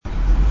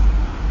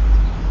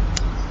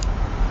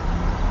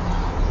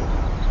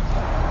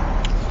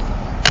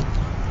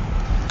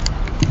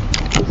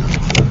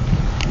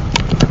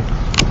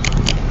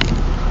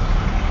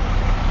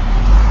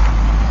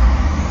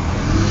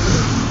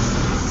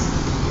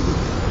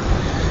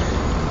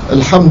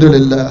الحمد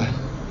لله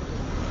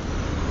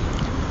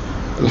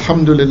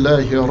الحمد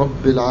لله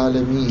رب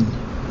العالمين.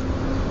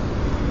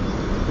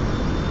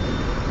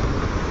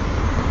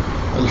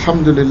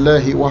 الحمد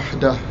لله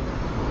وحده،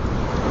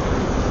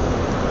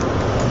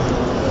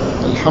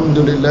 الحمد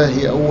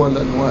لله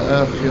أولا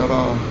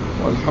وآخرا،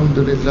 والحمد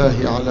لله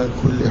على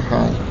كل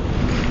حال.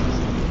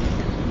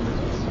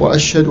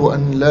 وأشهد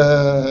أن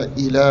لا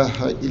إله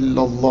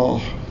إلا الله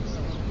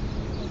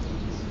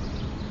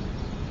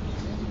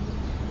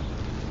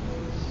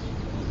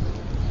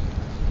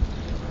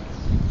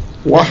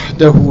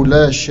وحده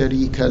لا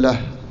شريك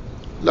له،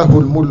 له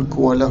الملك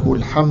وله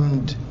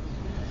الحمد،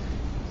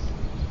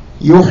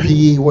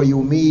 يحيي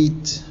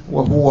ويميت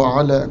وهو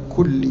على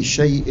كل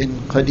شيء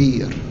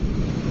قدير.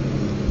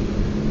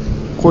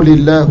 قل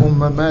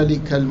اللهم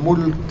مالك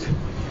الملك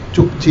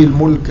تؤتي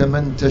الملك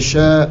من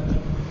تشاء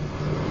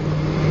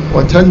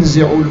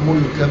وتنزع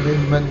الملك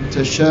ممن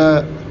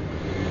تشاء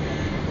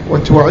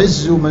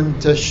وتعز من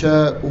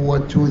تشاء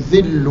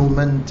وتذل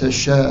من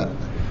تشاء،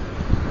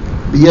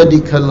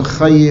 بيدك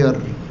الخير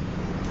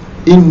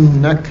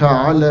إنك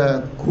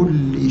على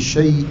كل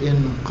شيء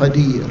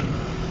قدير.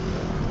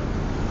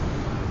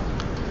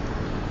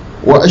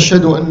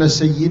 وأشهد أن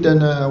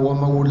سيدنا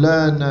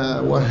ومولانا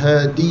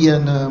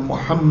وهادينا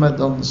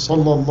محمدا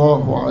صلى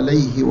الله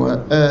عليه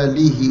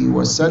وآله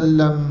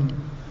وسلم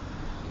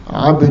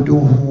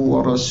عبده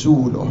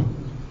ورسوله،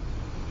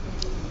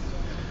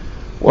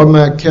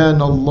 وما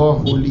كان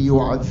الله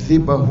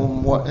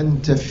ليعذبهم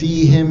وأنت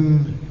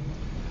فيهم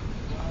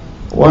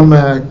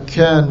وما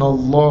كان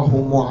الله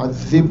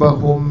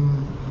معذبهم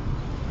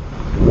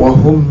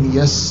وهم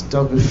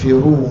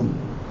يستغفرون.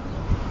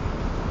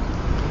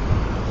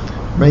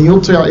 من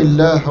يطع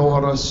الله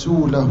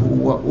ورسوله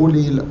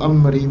وأولي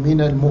الأمر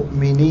من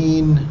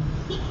المؤمنين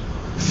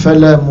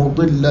فلا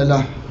مضل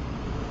له،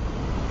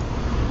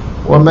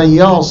 ومن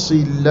يعص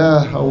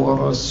الله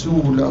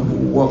ورسوله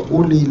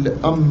وأولي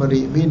الأمر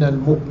من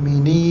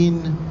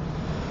المؤمنين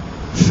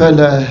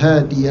فلا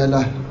هادي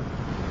له،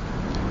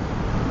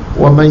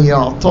 ومن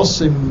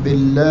يعتصم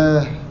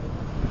بالله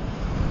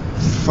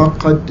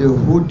فقد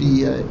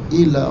هدي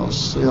إلى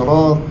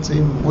صراط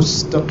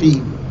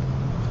مستقيم.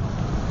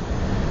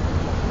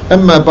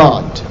 أما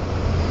بعد،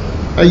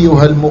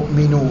 أيها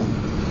المؤمنون،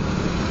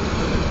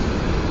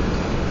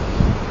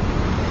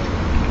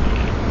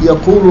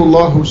 يقول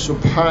الله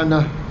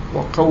سبحانه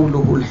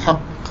وقوله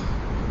الحق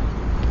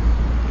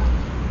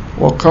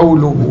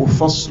وقوله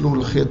فصل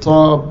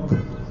الخطاب: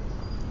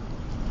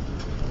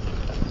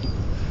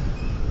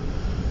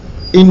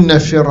 إن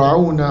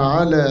فرعون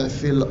علا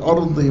في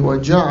الأرض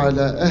وجعل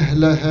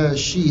أهلها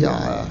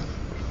شيعا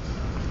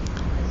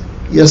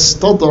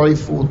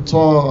يستضعف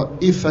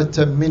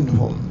طائفة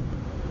منهم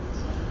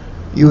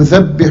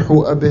يذبح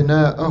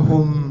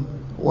أبناءهم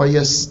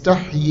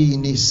ويستحيي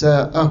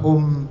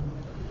نساءهم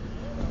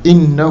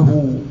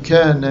إنه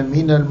كان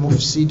من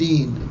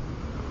المفسدين.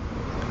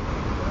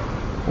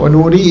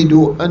 ونريد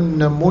أن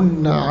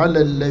نمن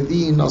على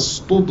الذين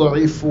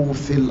استضعفوا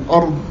في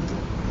الأرض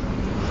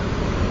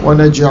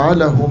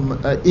ونجعلهم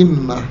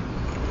أئمة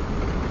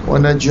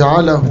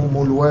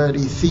ونجعلهم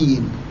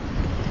الوارثين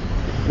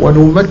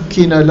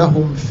ونمكن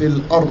لهم في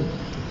الأرض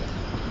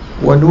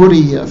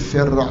ونري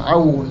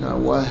فرعون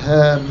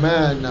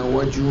وهامان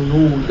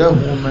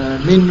وجنودهما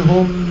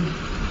منهم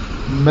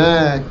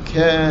ما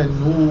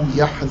كانوا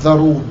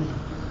يحذرون.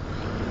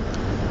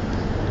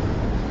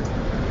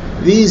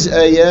 These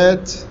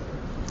ayat,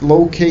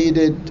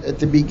 located at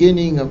the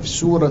beginning of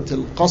Surah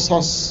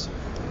Al-Qasas,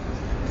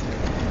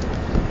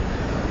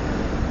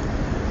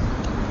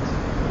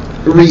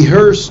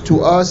 rehearse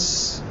to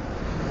us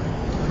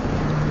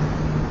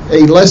a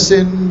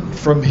lesson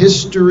from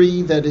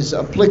history that is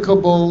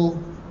applicable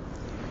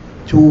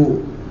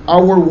to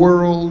our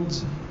world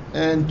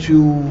and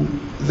to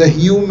the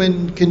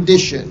human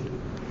condition.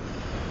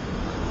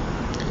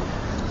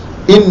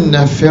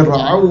 إن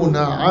فرعون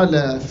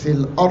علا في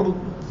الأرض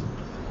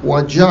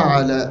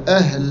وجعل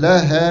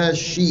أهلها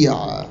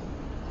شيعا.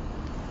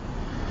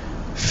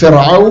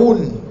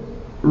 Pharaoh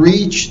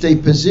reached a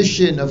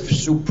position of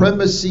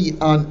supremacy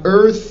on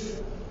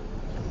earth,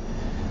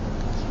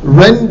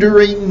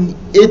 rendering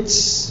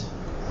its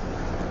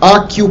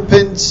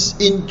occupants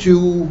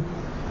into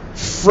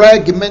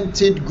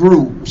fragmented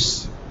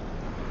groups.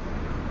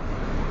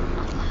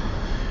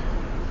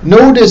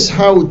 Notice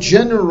how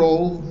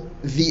general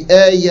the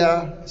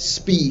ayah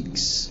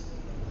speaks.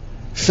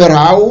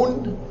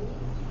 Pharaoh,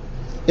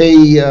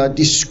 a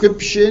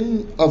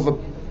description of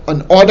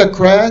an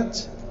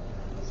autocrat,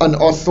 an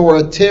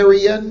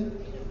authoritarian,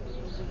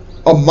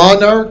 a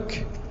monarch,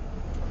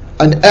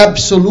 an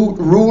absolute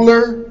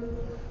ruler,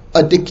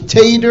 a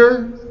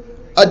dictator,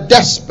 a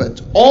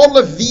despot. All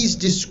of these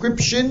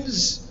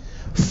descriptions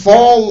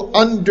fall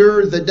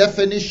under the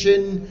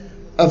definition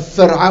of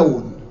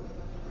Pharaoh.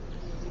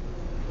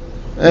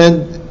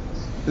 And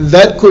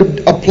that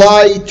could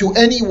apply to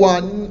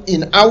anyone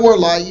in our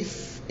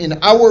life, in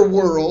our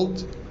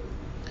world,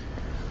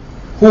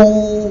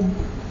 who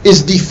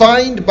is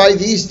defined by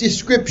these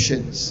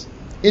descriptions.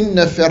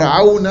 Inna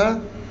Fir'auna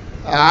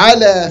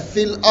ala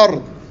fil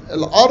ard.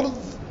 Al-ard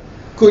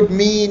could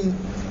mean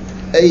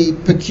a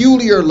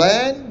peculiar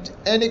land,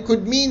 and it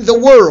could mean the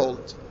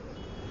world.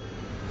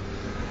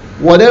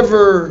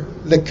 Whatever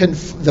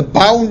the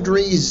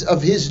boundaries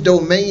of his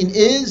domain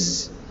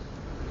is,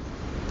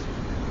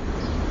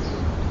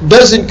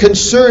 doesn't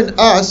concern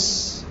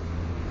us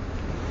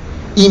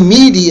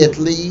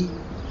immediately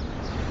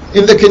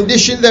in the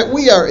condition that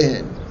we are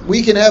in.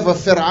 We can have a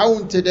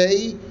Pharaoh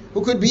today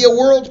who could be a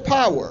world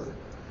power.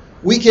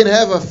 We can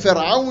have a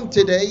Pharaoh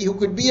today who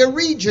could be a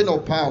regional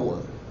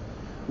power.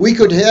 We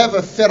could have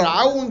a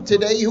Pharaoh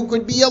today who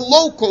could be a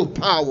local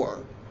power.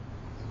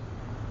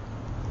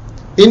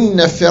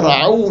 إن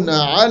فرعون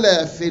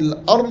علا في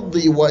الأرض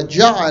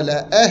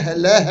وجعل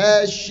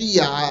أهلها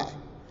شيعا.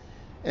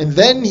 And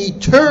then he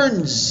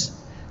turns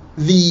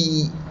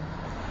the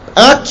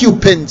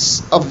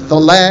occupants of the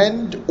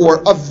land or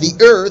of the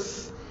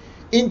earth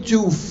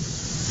into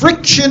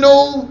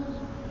frictional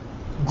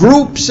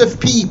groups of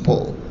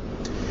people,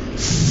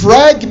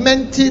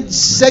 fragmented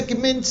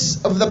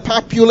segments of the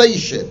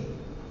population.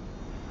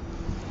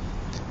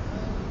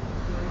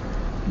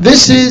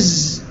 This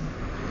is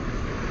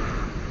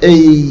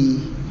a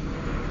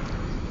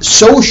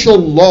social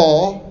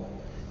law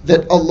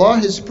that Allah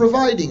is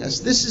providing us.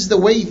 This is the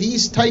way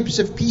these types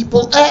of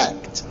people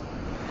act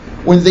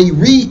when they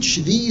reach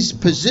these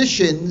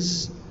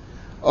positions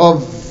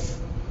of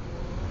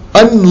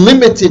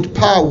unlimited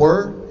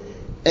power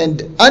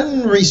and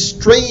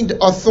unrestrained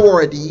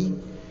authority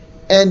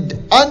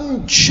and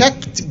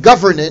unchecked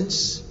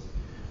governance.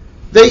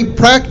 They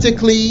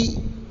practically,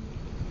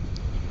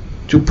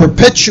 to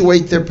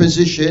perpetuate their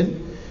position,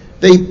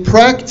 they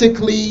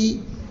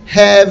practically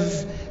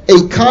have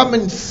a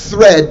common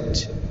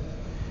thread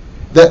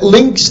that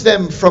links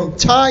them from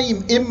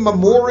time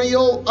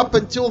immemorial up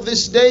until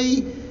this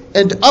day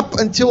and up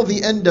until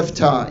the end of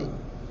time.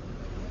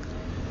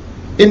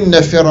 إِنَّ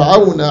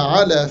فِرْعَوْنَ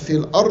عَلَى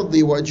فِي الْأَرْضِ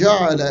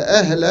وَجَعَلَ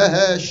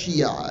أَهْلَهَا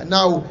شِيَعًا.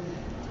 Now,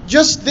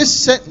 just this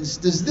sentence,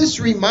 does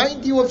this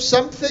remind you of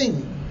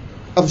something?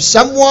 Of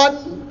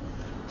someone?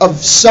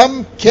 Of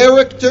some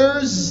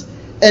characters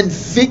and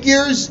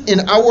figures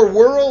in our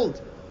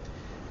world?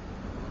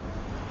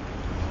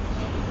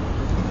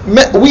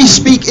 We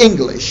speak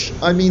English.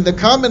 I mean, the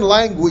common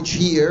language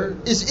here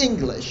is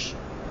English.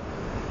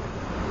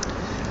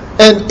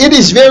 And it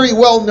is very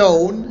well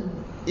known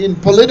in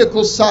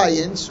political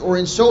science or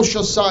in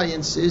social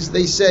sciences,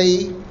 they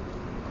say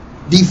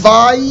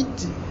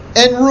divide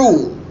and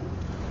rule,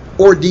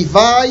 or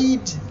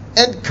divide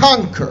and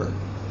conquer.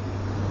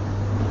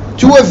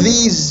 Two of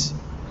these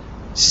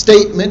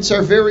statements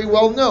are very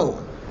well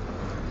known.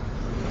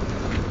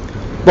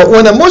 But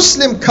when a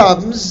Muslim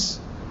comes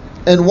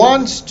and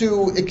wants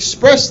to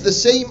express the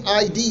same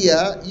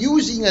idea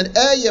using an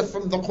ayah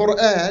from the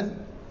Quran,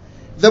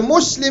 the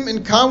Muslim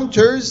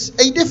encounters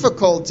a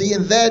difficulty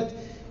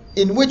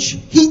in which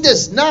he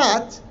does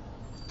not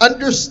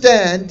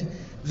understand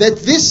that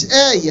this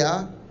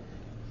ayah,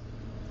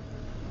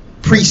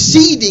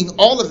 preceding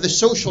all of the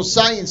social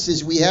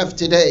sciences we have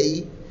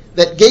today,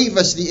 that gave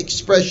us the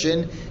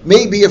expression,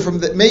 maybe from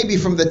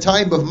the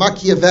time of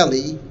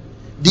Machiavelli,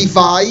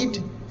 divide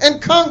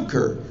and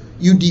conquer.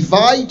 You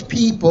divide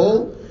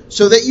people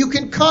so that you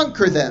can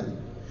conquer them.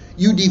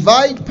 You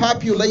divide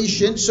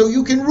populations so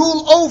you can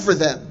rule over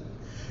them.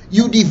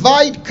 You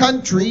divide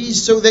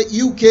countries so that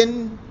you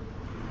can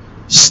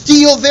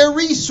steal their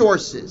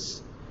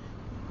resources.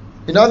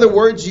 In other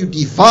words, you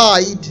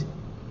divide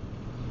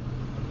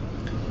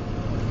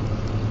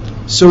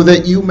so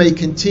that you may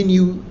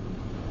continue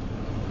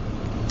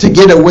to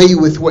get away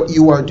with what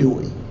you are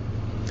doing.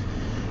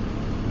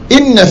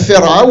 إن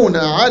فرعون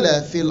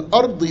علا في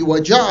الأرض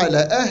وجعل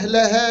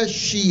أهلها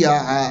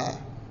شيعا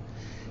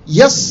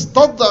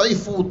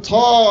يستضعف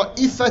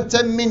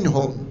طائفة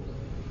منهم.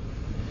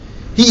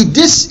 He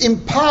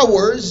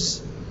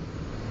disempowers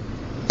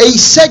a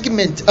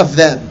segment of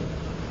them.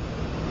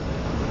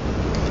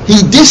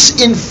 He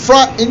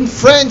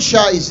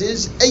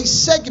disenfranchises a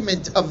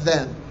segment of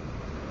them.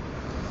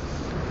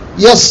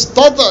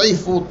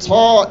 يستضعف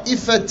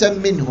طائفة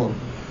منهم.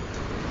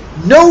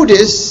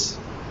 Notice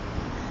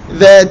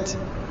that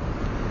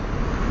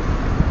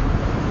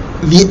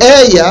the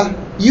ayah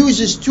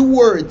uses two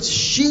words,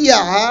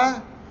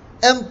 Shia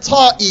and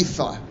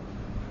Ta'ifa.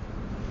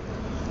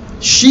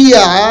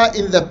 Shia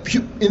in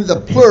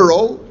the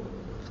plural,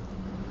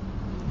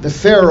 the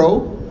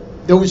Pharaoh,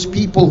 those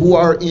people who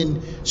are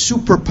in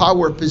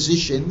superpower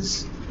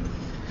positions,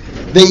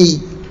 they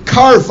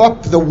carve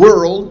up the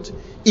world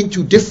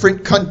into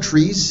different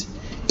countries,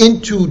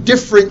 into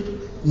different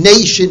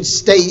nation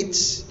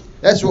states.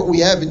 That's what we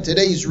have in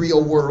today's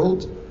real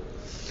world.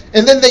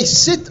 And then they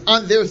sit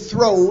on their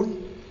throne,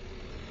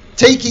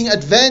 taking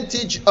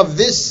advantage of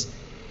this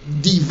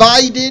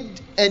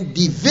divided and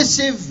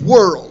divisive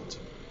world.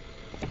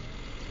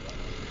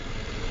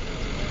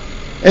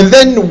 And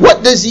then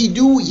what does he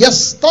do?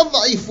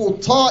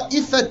 يَسْتَضْعِفُ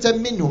طَائِفَةً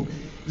مِّنْهُمْ.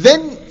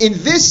 Then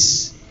in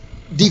this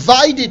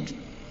divided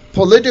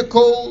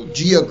political,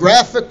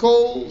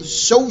 geographical,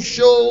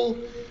 social,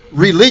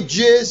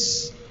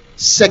 religious,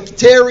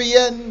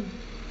 sectarian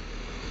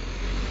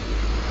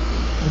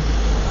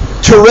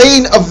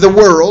terrain of the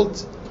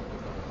world,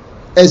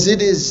 as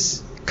it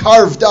is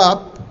carved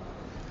up,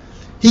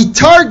 he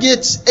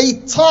targets a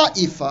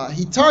ta'ifa,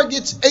 he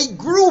targets a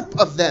group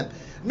of them.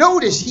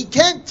 Notice, he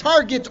can't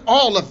target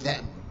all of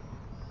them.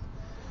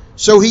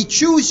 So he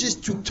chooses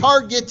to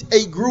target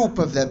a group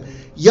of them.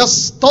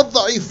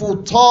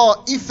 يَسْتَضْعِفُ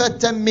طَائِفَةً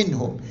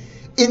مِّنْهُمْ.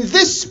 In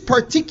this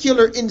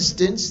particular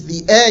instance,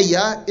 the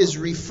ayah is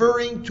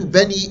referring to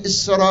Bani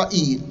Israel,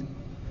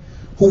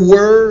 who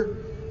were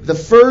the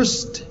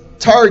first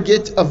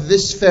target of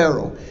this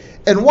Pharaoh.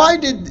 And why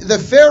did the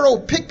Pharaoh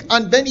pick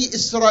on Bani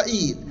Israel?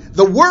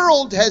 The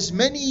world has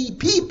many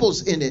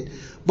peoples in it.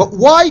 But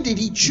why did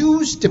he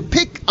choose to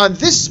pick on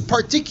this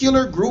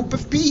particular group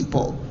of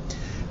people?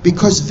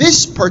 Because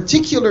this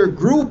particular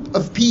group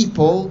of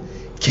people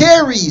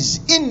carries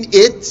in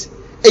it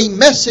a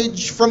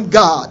message from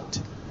God.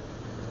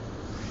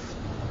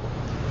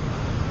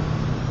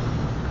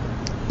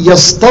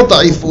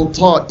 يستضعف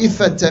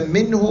طائفة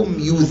منهم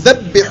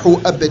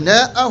يذبح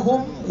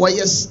أبناءهم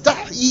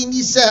ويستحيي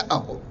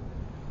نساءهم.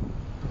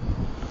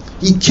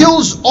 He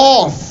kills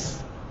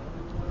off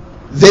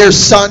their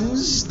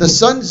sons, the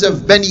sons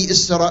of Bani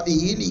Israel.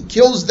 He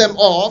kills them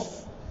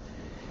off,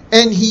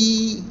 and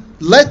he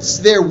lets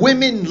their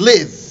women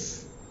live.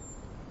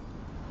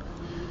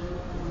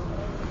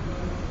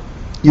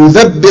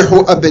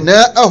 يذبح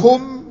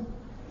أبناءهم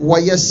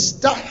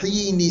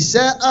ويستحيي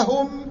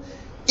نساءهم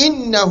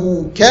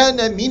إنه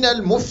كان من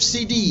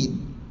المفسدين.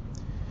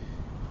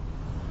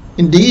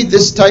 Indeed,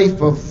 this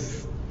type of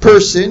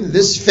person,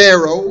 this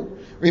Pharaoh,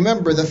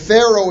 remember the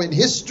Pharaoh in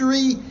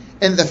history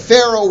and the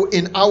Pharaoh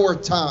in our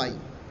time,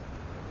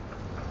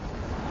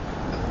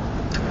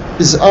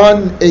 has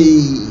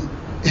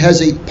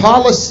a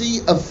policy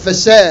of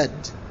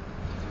fasad,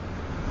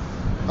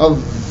 of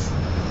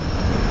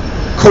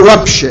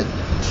corruption.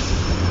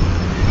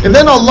 And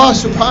then Allah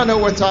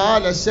subhanahu wa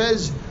ta'ala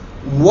says,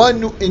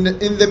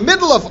 in the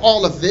middle of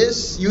all of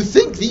this, you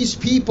think these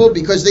people,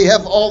 because they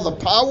have all the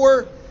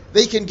power,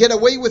 they can get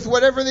away with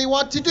whatever they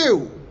want to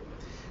do.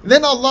 And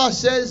then Allah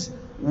says,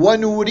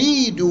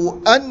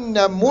 وَنُرِيدُ أَن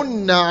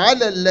نَمُنَّ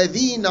عَلَى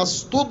الَّذِينَ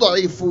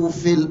اسْتُضْعِفُوا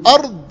فِي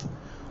الْأَرْضِ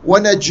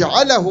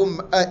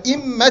وَنَجْعَلَهُمْ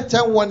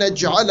أَئِمَّةً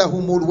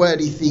وَنَجْعَلَهُمُ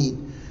الْوَارِثِينَ.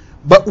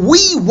 But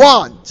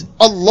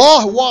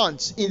Allah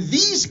wants, in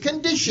these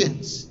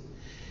conditions,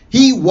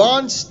 He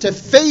wants to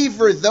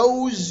favor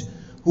those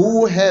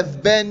who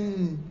have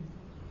been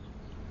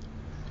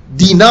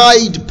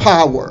denied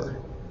power.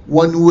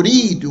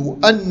 وَنُرِيدُ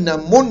أَن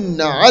نَمُنَّ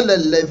عَلَى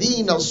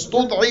الَّذِينَ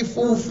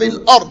اسْتُضْعِفُوا فِي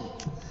الْأَرْضِ.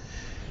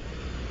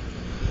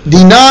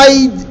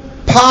 Denied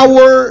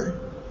power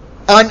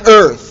on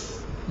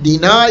earth,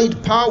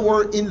 denied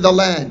power in the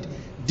land,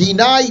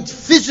 denied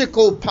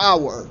physical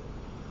power.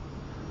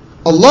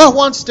 Allah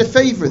wants to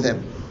favor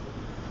them.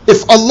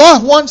 If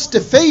Allah wants to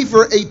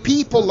favor a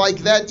people like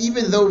that,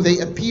 even though they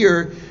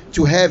appear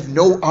to have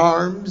no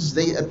arms,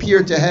 they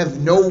appear to have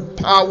no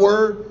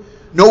power,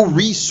 no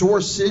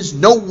resources,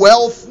 no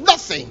wealth,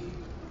 nothing,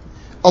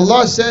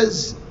 Allah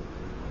says,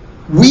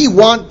 we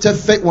want to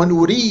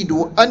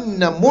وَنُرِيدُ أَن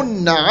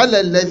نَمُنَّ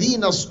عَلَى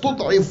الَّذِينَ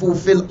اسْتُضْعِفُوا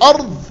فِي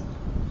الْأَرْضِ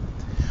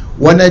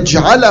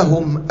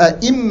وَنَجْعَلَهُمْ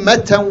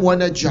أَئِمَّةً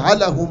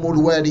وَنَجْعَلَهُمُ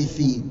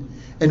الْوَارِثِينَ.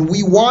 And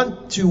we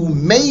want to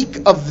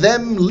make of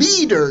them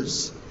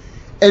leaders,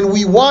 and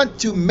we want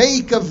to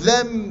make of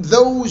them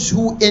those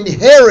who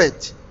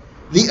inherit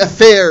the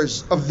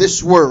affairs of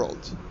this world,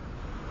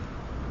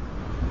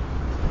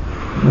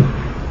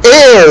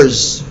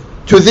 heirs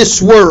to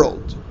this world.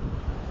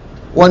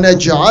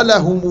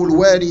 وَنَجْعَلَهُمُ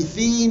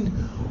الْوَارِثِينَ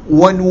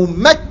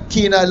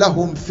وَنُمَكِّنَ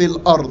لَهُمْ فِي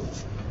الْأَرْضِ.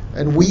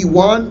 And we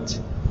want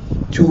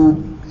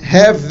to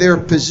have their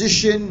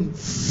position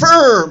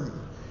firm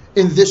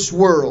in this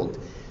world,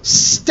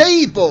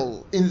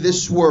 stable in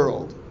this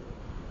world.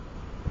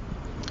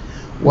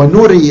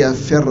 وَنُرِيَ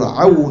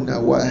فِرْعَوْنَ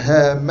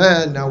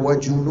وَهَامَانَ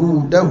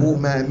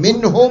وَجُنُودَهُمَا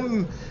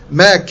مِنْهُمْ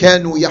مَا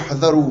كَانُوا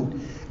يَحْذَرُونَ.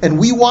 And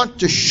we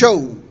want to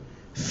show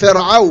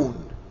Pharaoh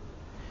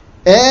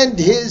and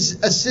his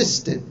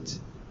assistant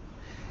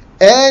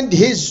and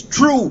his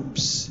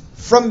troops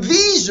from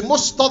these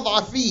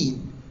mustad'afin.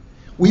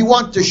 We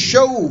want to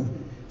show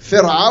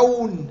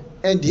Pharaoh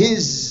and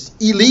his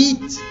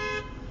elite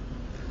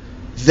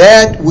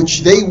that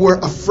which they were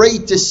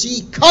afraid to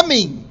see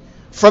coming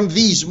from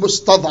these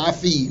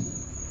mustad'afin.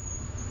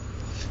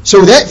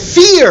 So that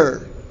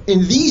fear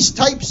in these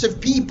types of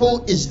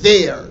people is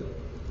there.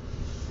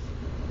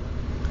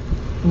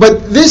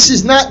 But this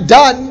is not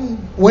done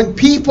when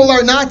people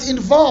are not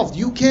involved.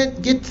 You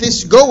can't get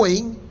this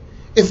going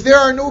if there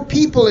are no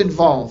people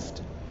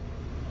involved.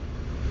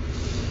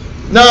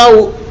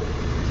 Now,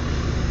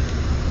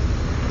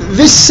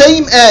 this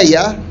same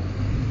ayah,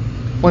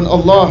 when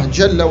Allah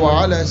Jalla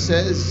wa Ala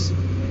says,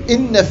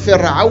 إِنَّ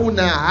فِرْعَوْنَ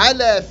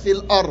عَلَى فِي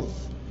الْأَرْضِ,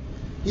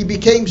 he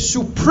became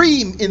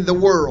supreme in the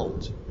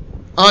world,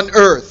 on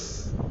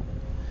earth.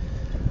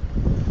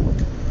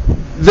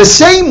 The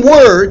same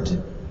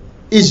word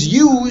is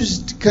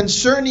used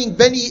concerning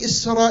Bani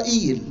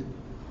Israel.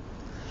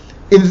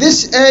 In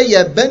this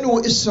ayah, Banu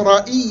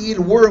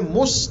Israel were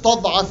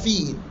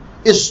mustad'afin,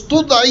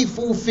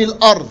 istud'ifu fil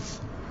ard.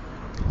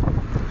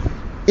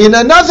 In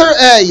another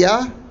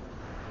ayah,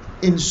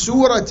 in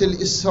Surah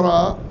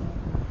Al-Isra,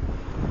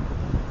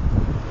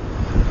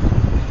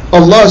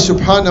 Allah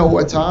subhanahu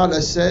wa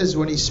ta'ala says,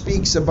 when He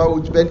speaks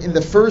about, in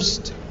the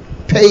first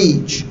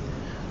page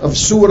of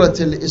Surah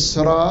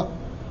Al-Isra,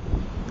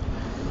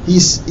 He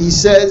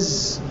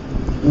says,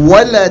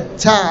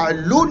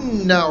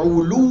 وَلَتَعْلُنَّ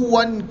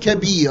عُلُوًّا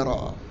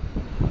كَبِيرًا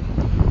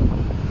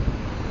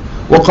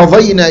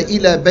وَقَضَيْنَا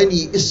إِلَى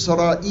بَنِي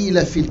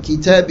إِسْرَائِيلَ فِي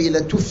الْكِتَابِ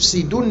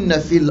لَتُفْسِدُنَّ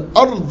فِي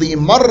الْأَرْضِ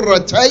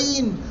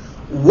مَرَّتَيْنِ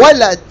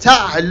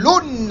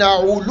وَلَتَعْلُنَّ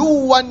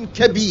عُلُوًّا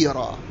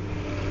كَبِيرًا.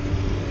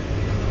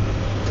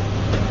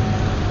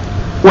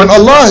 When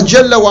Allah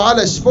Jalla wa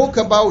Ala spoke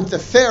about the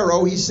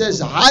Pharaoh, He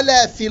says,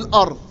 عَلَى فِي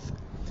الْأَرْضِ.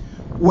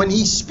 When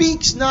He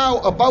speaks now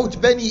about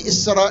Bani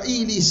Israel,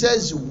 He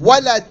says,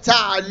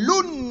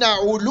 وَلَتَعْلُنَّ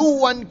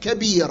عُلُوًّا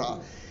كَبِيرًا.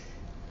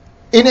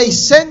 In a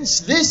sense,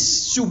 this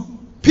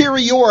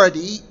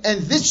superiority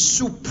and this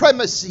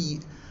supremacy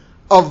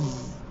of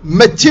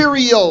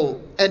material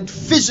and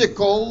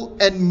physical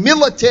and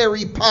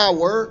military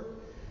power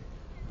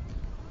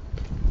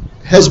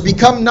has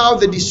become now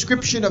the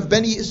description of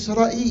Bani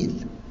Israel.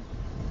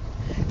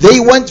 They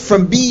went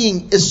from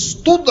being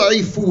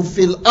istud'ifu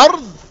fil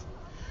ard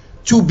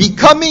to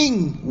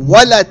becoming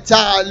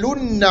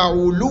وَلَتَعْلُنَّ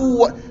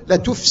عُلُوًّا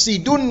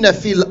لَتُفْسِدُنَّ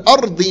فِي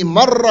الْأَرْضِ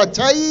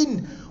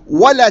مَرَّتَيْنِ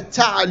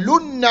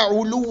وَلَتَعْلُنَّ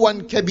عُلُوًّا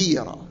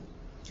كَبِيرًا.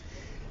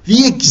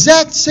 The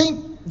exact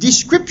same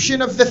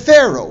description of the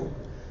Pharaoh.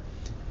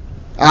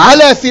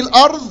 عَلَى فِي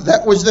الْأَرْضِ,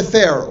 that was the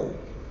Pharaoh.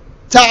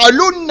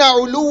 تَعْلُنَّ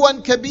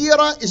عُلُوًّا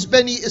كَبِيرًا is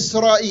Bani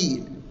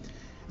Israel.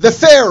 The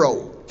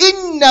Pharaoh,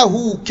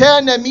 إِنَّهُ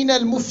كَانَ مِنَ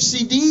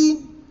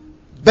الْمُفْسِدِينَ,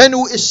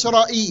 بَنُو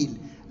إِسْرَائِيلَ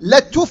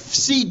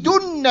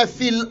لَتُفْسِدُنَّ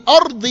فِي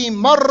الْأَرْضِ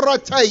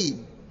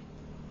مَرَّتَيْنِ.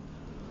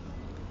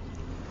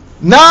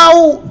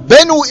 Now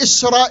Banu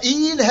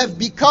Israel have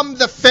become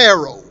the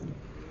Pharaoh.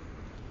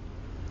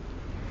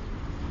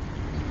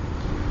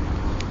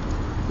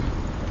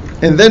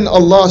 And then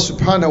Allah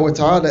subhanahu wa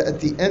ta'ala at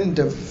the end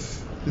of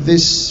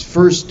this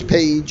first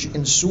page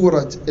in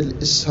Surah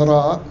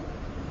Al-Isra,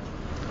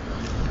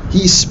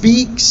 He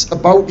speaks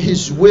about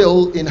His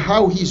will in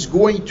how He's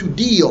going to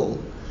deal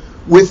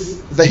with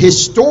the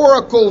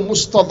historical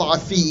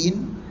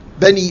mustad'afin,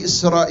 Bani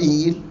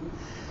Israel,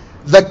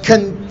 the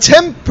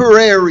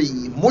contemporary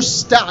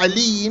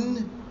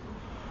musta'alin,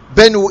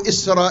 Banu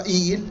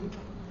Israel,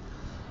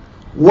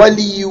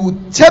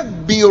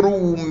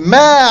 وَلِيُتَبِّرُوا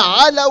مَا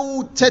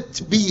عَلَوْا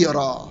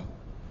تَتْبِيرًا.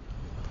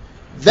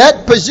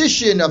 That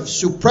position of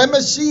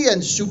supremacy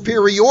and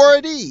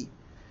superiority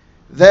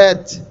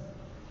that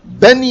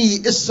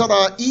Bani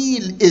Israel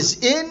is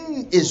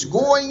in is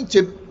going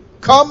to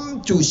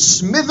come to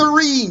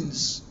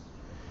smithereens.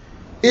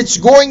 It's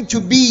going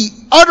to be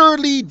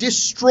utterly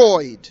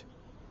destroyed.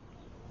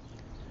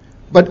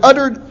 But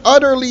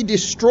utterly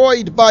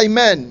destroyed by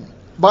men.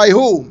 By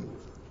whom?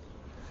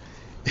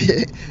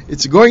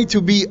 It's going to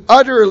be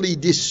utterly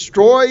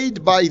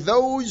destroyed by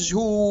those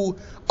who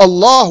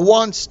Allah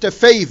wants to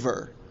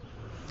favor.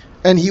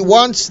 And He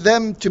wants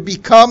them to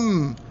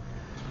become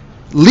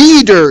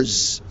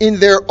leaders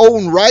in their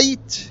own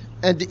right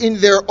and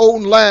in their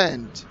own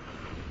land.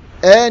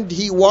 And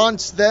He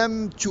wants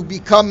them to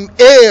become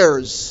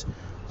heirs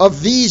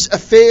of these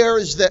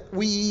affairs that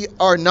we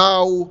are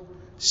now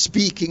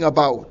speaking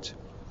about.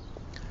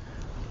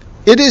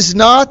 It is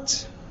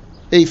not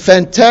a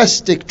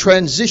fantastic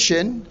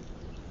transition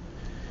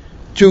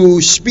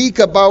to speak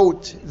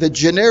about the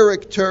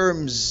generic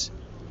terms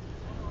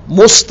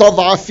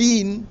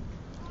mustad'afin,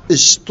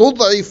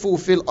 istud'ifu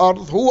fil ard.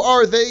 Who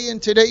are they in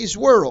today's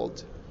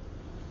world?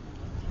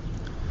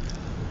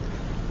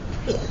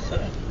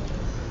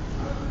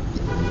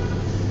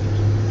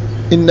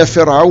 إن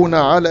فرعون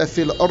علا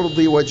في الأرض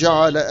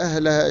وجعل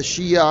أهلها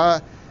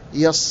شيعا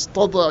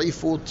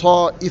يستضعف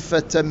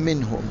طائفة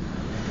منهم.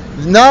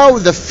 Now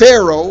the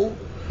Pharaoh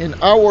in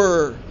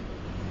our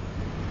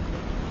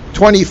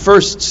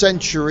 21st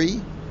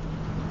century,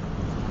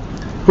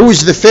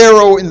 who's the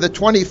Pharaoh in the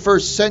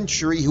 21st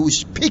century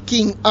who's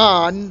picking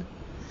on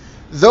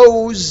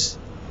those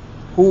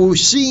who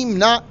seem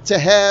not to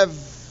have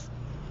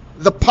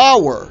the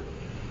power,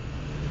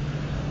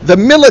 the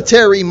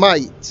military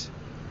might,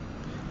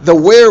 the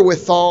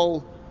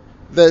wherewithal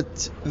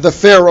that the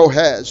Pharaoh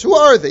has. Who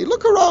are they?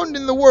 Look around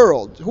in the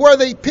world. Who are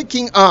they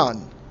picking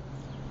on?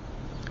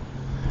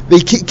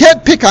 They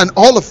can't pick on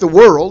all of the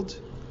world.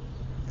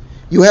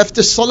 You have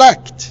to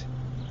select.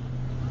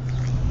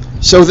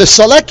 So the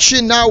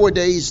selection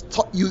nowadays,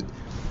 يَسْتَضْعِفُ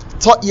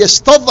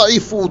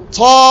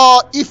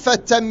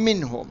طَائِفَةً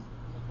مِّنْهُمْ.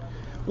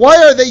 Why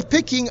are they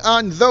picking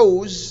on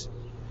those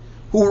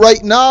who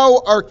right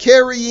now are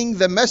carrying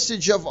the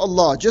message of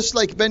Allah? Just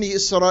like Bani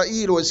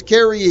Israel was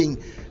carrying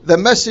the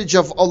message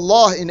of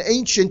Allah in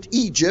ancient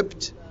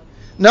Egypt,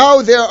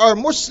 now there are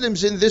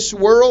Muslims in this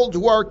world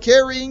who are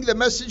carrying the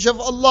message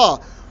of Allah.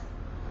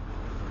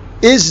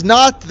 Is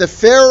not the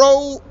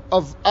Pharaoh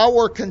of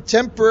our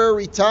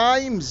contemporary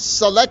times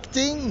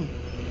selecting,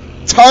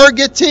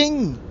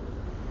 targeting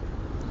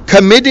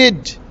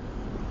committed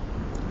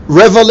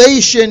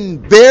revelation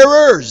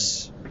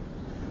bearers,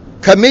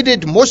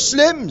 committed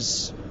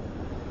Muslims.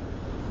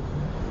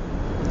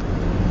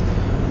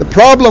 The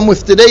problem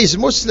with today's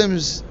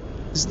Muslims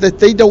is that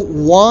they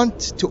don't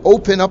want to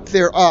open up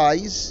their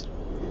eyes,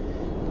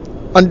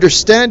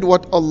 understand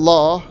what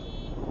Allah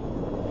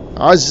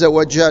Azza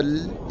wa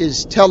Jal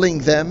is telling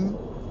them,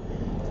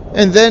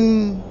 and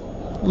then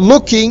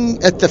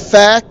looking at the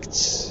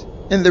facts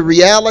and the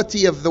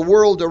reality of the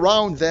world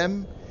around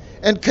them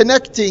and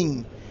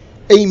connecting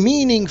a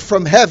meaning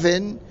from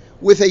heaven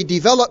with a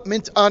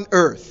development on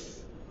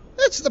earth.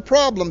 That's the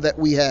problem that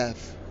we have.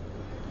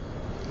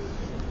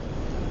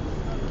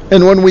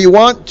 And when we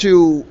want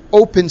to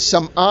open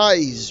some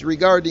eyes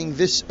regarding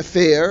this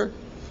affair,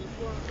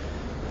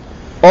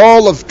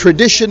 all of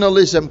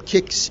traditionalism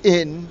kicks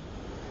in,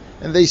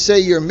 and they say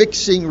you're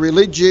mixing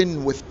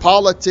religion with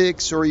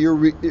politics, or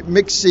you're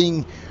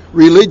mixing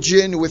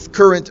religion with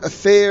current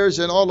affairs,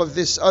 and all of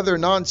this other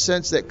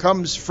nonsense that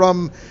comes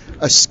from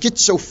a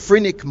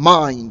schizophrenic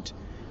mind.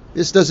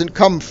 This doesn't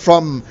come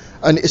from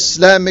an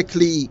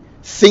Islamically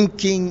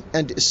thinking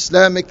and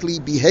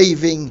Islamically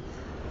behaving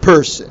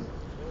person.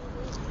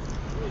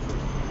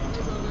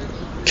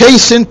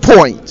 Case in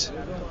point,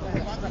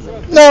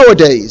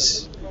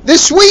 nowadays,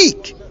 this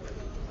week,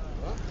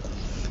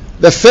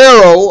 the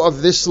Pharaoh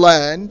of this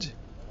land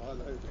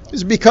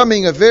is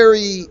becoming a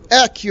very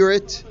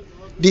accurate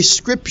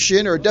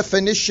description or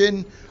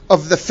definition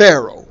of the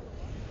Pharaoh.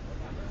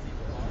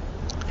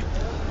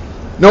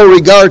 No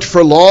regard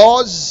for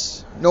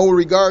laws, no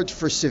regard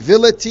for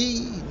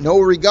civility, no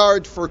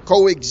regard for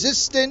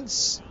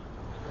coexistence,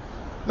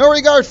 no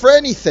regard for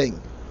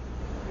anything.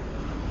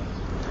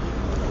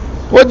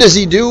 What does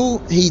he do?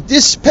 He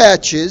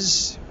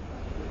dispatches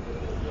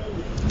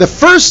the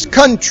first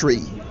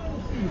country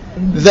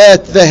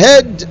that the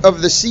head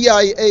of the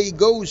CIA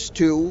goes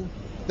to.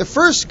 The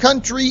first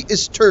country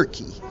is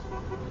Turkey.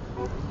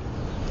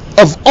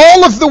 Of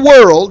all of the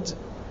world,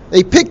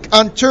 they pick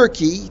on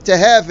Turkey to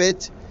have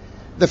it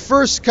the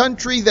first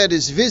country that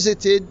is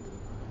visited.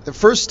 The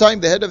first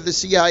time the head of the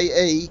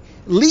CIA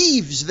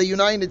leaves the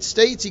United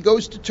States, he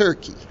goes to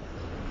Turkey.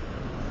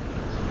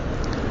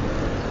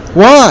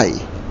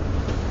 Why?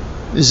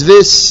 Is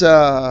this,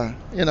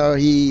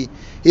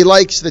 he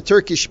likes the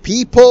Turkish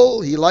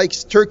people, he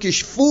likes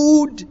Turkish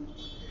food,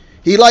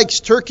 he likes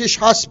Turkish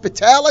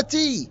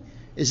hospitality.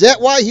 Is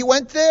that why he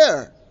went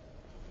there?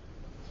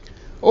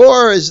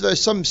 Or is there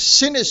some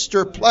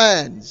sinister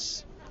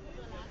plans,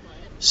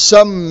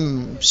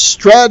 some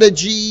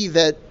strategy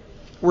that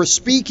we're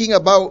speaking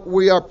about,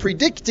 we are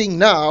predicting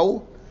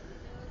now,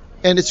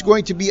 and it's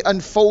going to be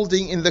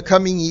unfolding in the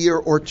coming year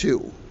or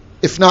two,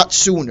 if not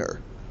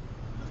sooner?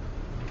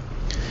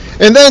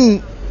 And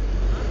then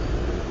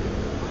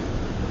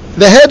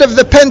the head of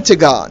the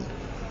Pentagon,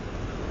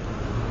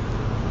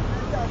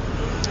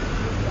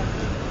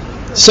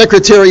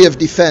 Secretary of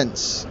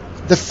Defense,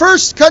 the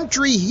first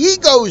country he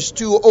goes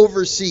to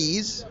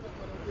overseas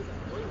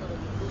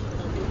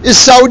is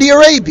Saudi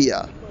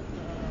Arabia.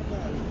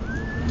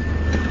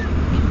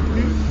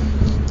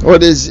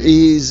 What is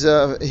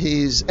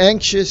he's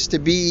anxious to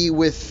be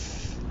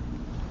with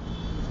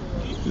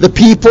the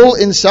people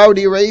in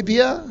Saudi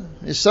Arabia?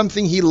 Is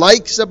something he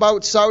likes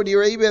about Saudi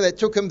Arabia that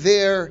took him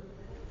there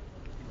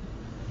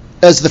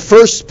as the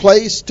first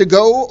place to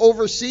go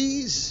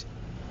overseas?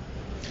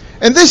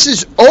 And this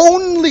is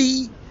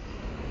only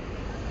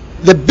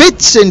the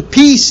bits and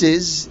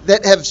pieces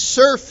that have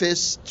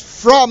surfaced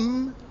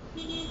from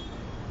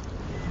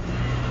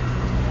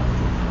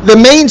the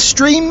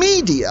mainstream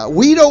media.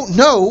 We don't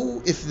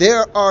know if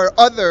there are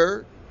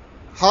other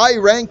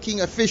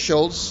high-ranking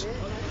officials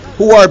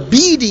who are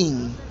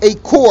beating a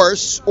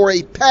course or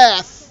a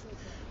path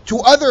to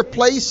other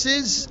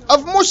places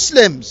of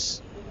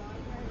Muslims.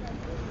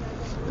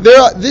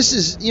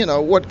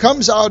 What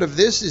comes out of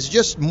this is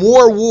just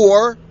more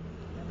war,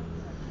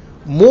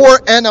 more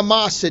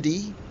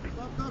animosity,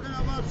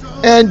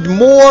 and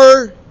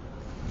more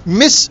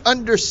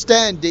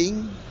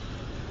misunderstanding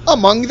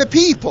among the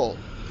people.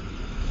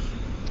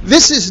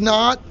 This is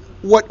not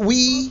what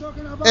we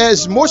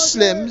as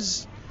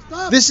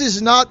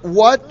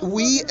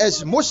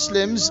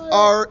Muslims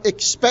are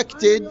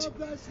expected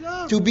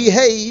to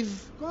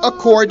behave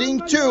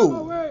according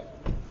to.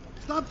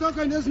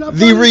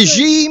 The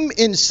regime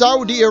in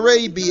Saudi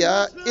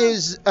Arabia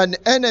is an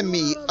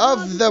enemy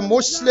of the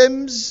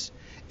Muslims.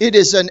 It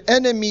is an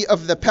enemy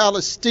of the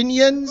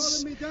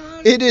Palestinians.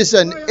 It is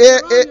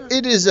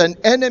an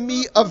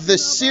enemy of the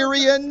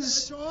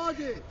Syrians.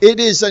 It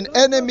is an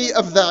enemy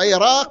of the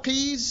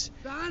Iraqis.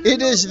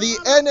 It is the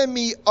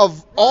enemy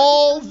of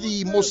all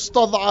the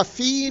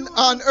mustad'afin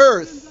on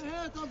earth.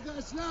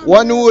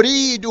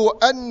 وَنُرِيدُ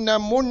أَن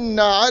نَمُنَّ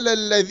عَلَى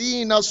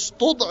الَّذِينَ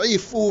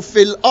اسْتُضْعِفُوا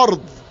فِي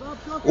الْأَرْضِ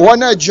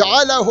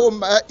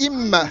وَنَجْعَلَهُمْ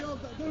أَئِمَّةً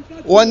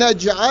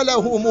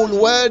وَنَجْعَلَهُمُ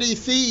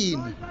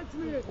الْوَارِثِينَ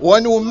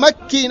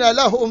وَنُمَكِّنَ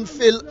لَهُمْ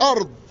فِي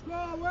الْأَرْضِ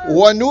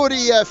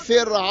ونري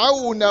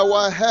فرعون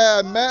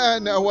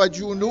وهامان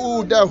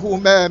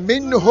وجنودهما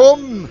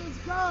منهم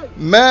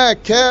ما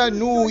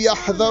كانوا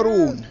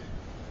يحذرون.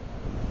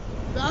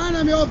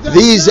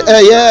 These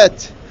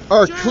ayat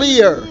are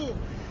clear.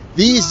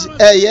 These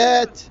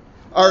ayat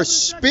are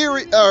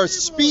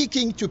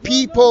speaking to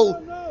people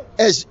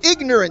as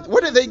ignorant.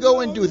 What do they go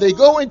and do? They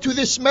go into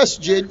this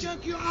masjid.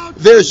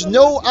 There's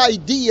no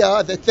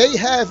idea that they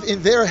have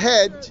in their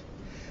head.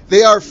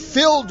 They are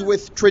filled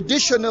with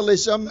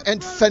traditionalism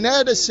and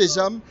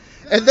fanaticism,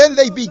 and then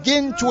they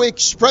begin to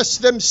express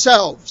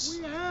themselves.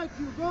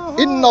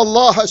 إن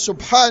الله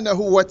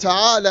سبحانه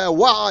وتعالى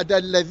وعد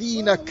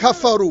الذين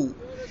كفروا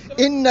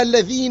إن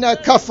الذين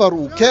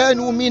كفروا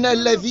كانوا من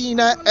الذين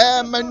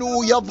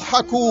آمنوا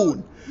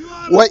يضحكون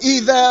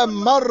وإذا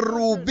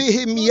مروا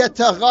بهم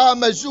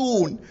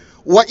يتغامزون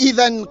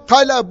وإذا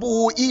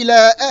انقلبوا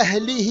إلى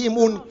أهلهم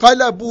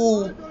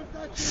انقلبوا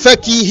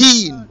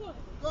فكهين.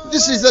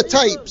 This is the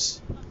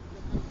types.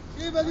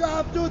 Even you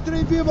have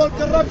 2-3 people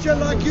corruption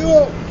like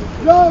you.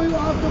 No, you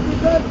have to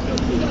prevent.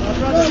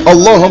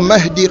 اللهم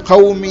اهد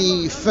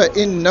قومي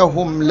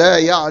فإنهم لا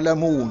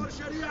يعلمون.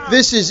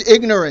 This is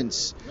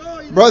ignorance.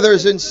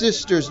 Brothers and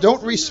sisters,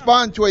 don't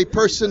respond to a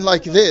person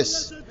like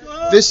this.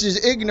 This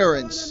is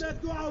ignorance.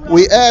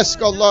 We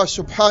ask Allah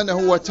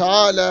subhanahu wa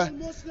ta'ala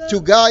to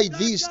guide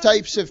these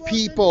types of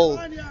people,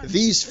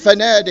 these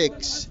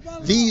fanatics,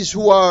 these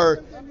who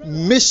are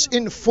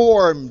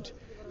misinformed,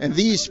 and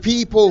these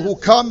people who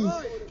come.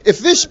 If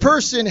this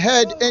person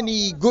had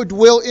any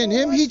goodwill in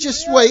him, he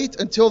just wait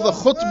until the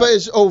khutbah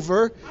is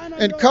over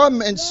and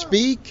come and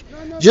speak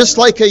just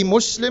like a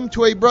Muslim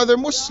to a brother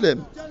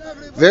Muslim.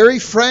 Very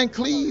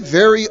frankly,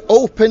 very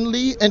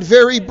openly, and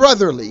very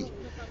brotherly.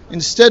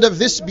 Instead of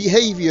this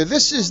behavior,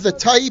 this is the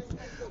type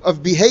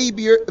of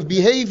behavior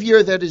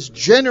that is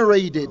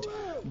generated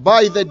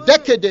by the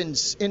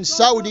decadence in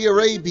Saudi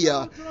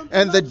Arabia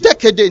and the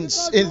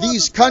decadence in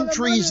these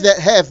countries that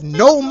have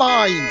no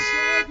minds,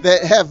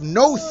 that have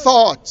no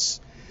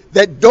thoughts,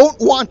 that don't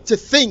want to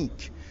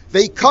think.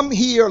 They come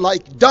here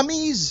like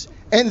dummies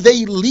and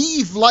they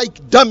leave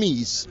like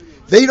dummies.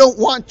 They don't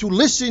want to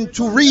listen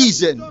to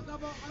reason.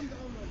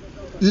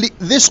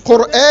 This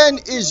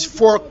Quran is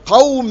for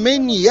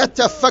قَوْمٍ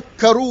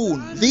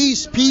يَتَفَكَّرُونَ.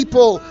 These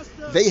people,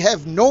 they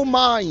have no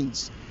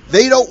minds.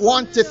 They don't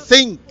want to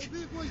think.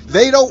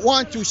 They don't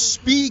want to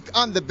speak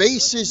on the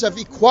basis of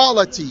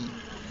equality.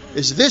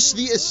 Is this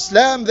the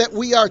Islam that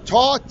we are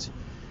taught?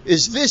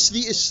 Is this the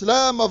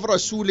Islam of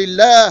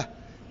Rasulullah?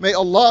 May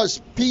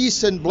Allah's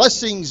peace and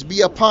blessings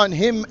be upon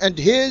him and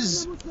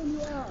his.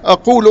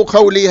 أقول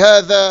قولي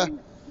هذا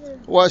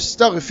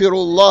وأستغفر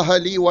الله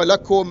لي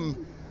ولكم.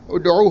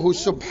 ادعوه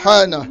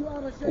سبحانه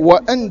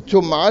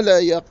وأنتم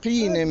على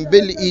يقين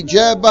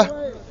بالإجابة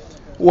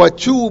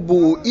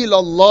وتوبوا إلى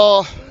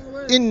الله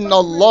إن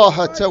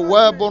الله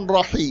تواب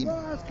رحيم.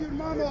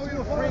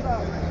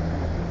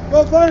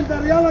 Go find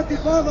the reality,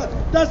 Father.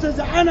 This is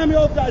the enemy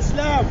of the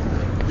Islam.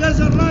 There's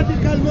a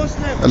radical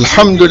Muslim.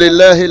 الحمد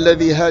لله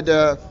الذي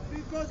هدى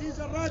Because he's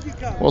a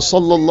radical.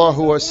 وصلى الله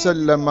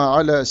وسلم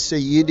على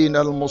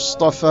سيدنا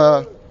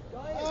المصطفى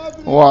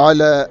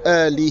وعلى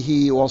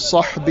آله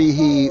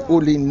وصحبه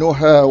أولي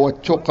النهى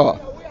والتقى.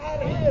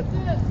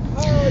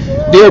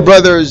 Dear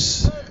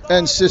brothers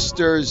and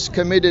sisters,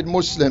 committed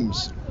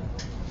Muslims,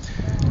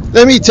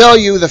 let me tell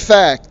you the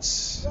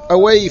facts,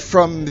 away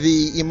from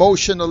the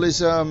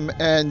emotionalism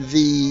and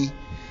the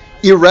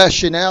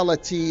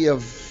irrationality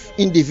of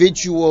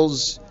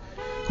individuals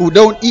who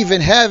don't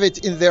even have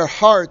it in their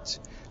heart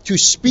to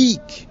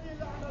speak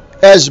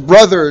as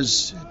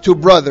brothers to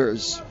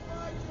brothers.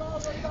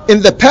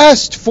 In the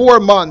past 4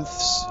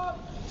 months,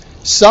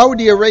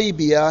 Saudi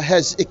Arabia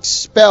has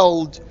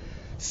expelled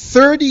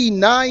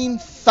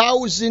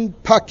 39,000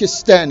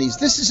 Pakistanis.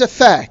 This is a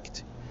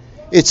fact.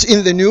 It's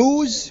in the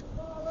news.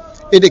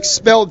 It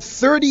expelled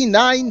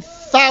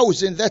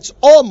 39,000. That's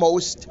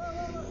almost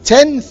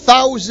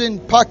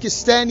 10,000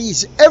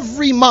 Pakistanis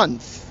every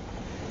month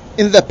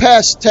in the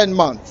past 10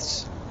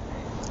 months.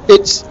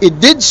 It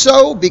did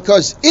so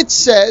because it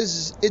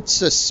says it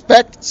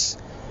suspects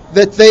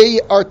that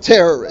they are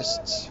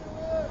terrorists.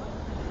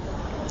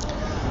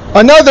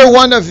 Another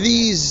one of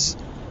these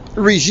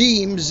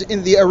regimes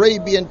in the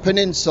Arabian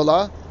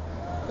Peninsula,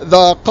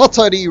 the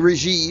Qatari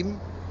regime,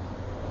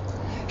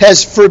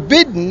 has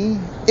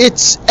forbidden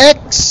its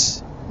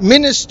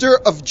ex-Minister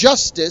of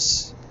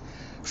Justice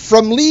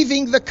from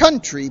leaving the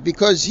country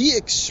because he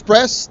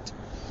expressed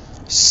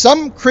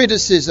some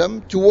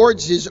criticism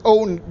towards his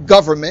own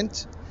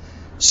government.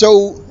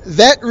 So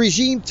that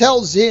regime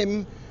tells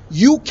him,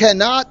 you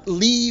cannot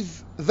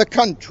leave the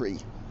country.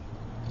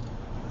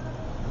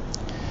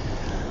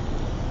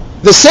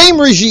 The same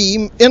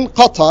regime in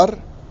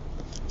Qatar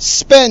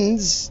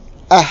spends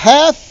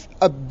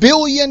 $500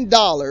 million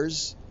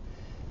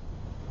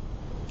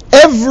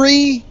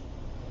every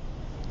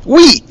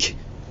week.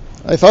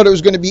 I thought it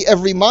was going to be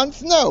every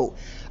month. No,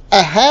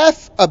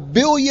 $500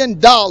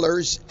 million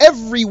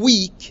every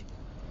week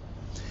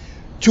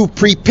to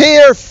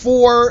prepare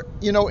for,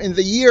 in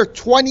the year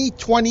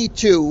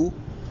 2022,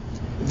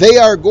 they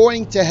are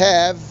going to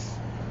have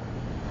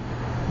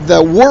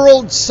the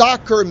World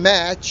Soccer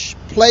match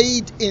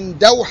played in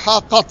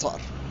Doha,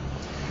 Qatar.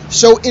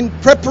 So in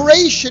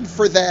preparation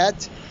for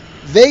that,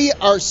 they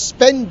are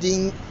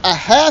spending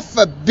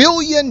 $500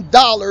 million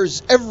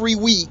every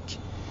week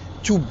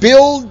to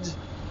build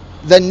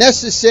the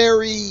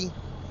necessary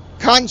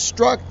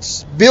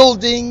constructs,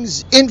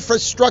 buildings,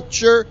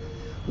 infrastructure,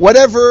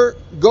 whatever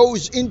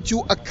goes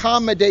into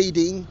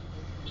accommodating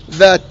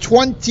the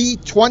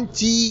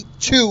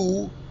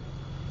 2022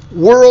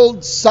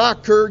 World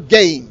Soccer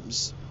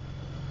Games.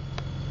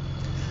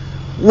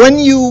 When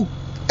you,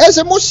 as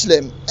a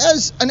Muslim,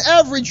 as an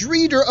average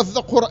reader of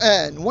the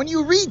Quran, when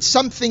you read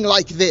something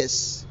like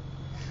this,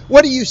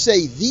 what do you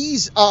say?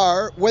 These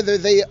are, whether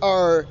they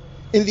are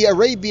in the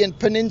Arabian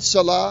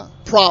Peninsula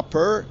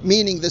proper,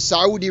 meaning the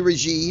Saudi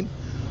regime,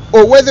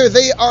 or whether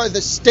they are the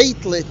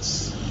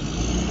statelets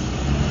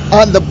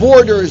on the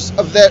borders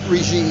of that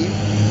regime,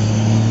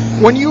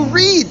 when you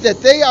read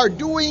that they are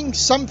doing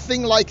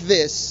something like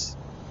this,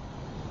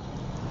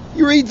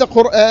 you read the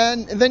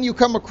Quran and then you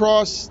come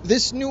across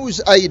this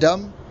news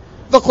item.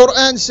 The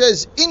Quran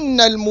says, إِنَّ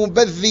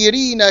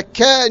الْمُبَذِّرِينَ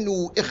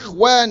كَانُوا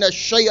إِخْوَانَ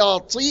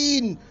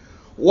الشَّيَاطِينَ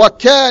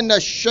وَكَانَ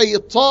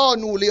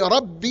الشَّيْطَانُ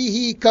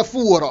لِرَبِّهِ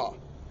كَفُورًا.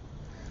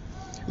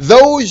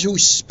 Those who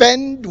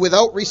spend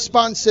without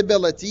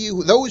responsibility,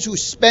 those who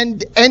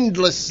spend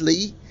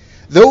endlessly,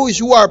 those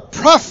who are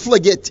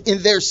profligate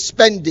in their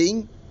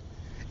spending,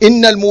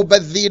 إِنَّ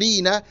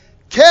الْمُبَذِّرِينَ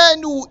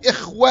كَانُوا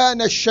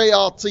إِخْوَانَ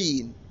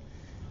الشَّيَاطِينَ.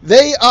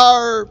 They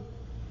are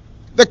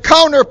the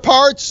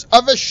counterparts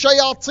of a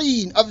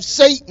shayateen, of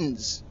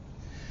Satan's.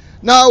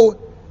 Now,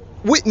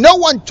 no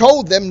one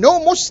told them,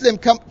 no Muslim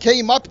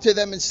came up to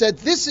them and said,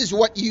 this is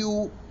what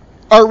you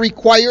are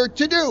required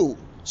to do.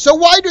 So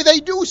why do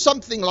they do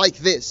something like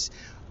this?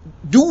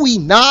 Do we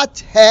not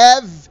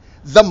have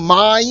the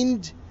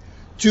mind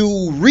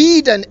to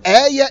read an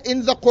ayah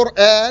in the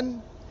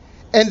Quran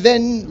and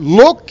then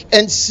look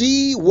and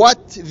see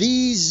what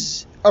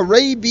these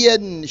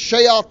Arabian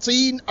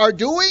shayateen are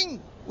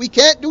doing? We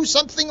can't do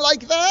something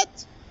like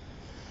that.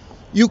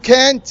 You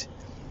can't.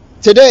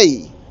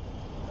 Today,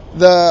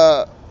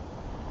 the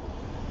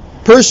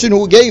person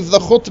who gave the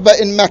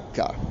khutbah in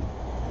Mecca,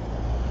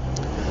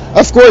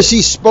 of course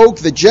he spoke,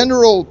 the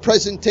general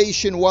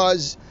presentation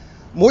was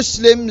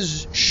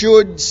Muslims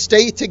should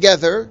stay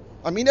together.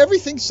 I mean,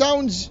 everything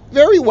sounds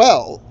very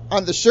well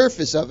on the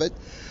surface of it.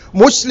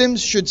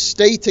 Muslims should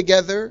stay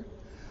together.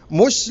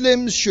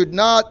 Muslims should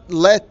not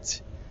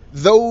let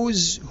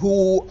those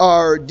who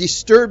are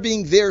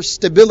disturbing their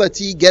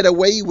stability get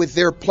away with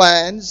their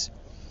plans.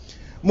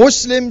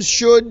 Muslims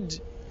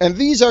should, and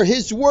these are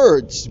his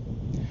words,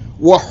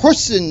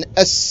 وَحُسْنَ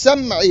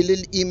السَّمْعِ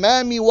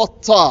لِلْإِمَامِ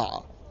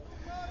وَالطَّاعَةِ.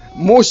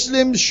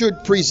 Muslims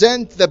should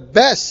present the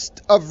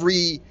best of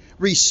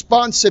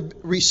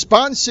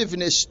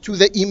responsiveness to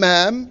the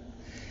Imam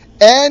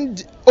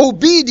and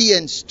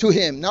obedience to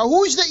him. Now,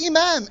 who's the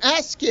Imam?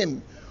 Ask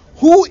him.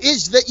 Who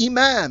is the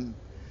Imam?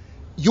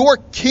 Your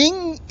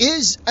king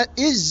is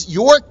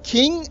your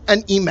king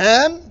an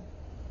Imam?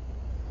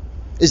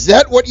 Is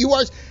that what you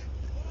are?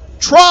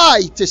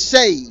 Try to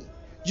say,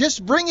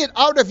 just bring it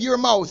out of your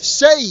mouth.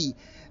 Say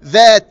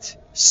that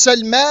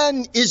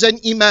Salman is an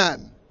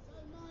Imam.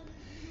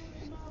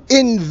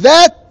 In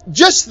that,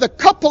 just the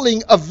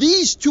coupling of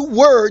these two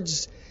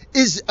words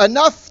is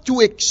enough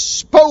to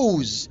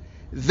expose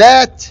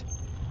that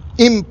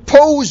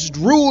imposed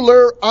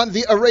ruler on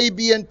the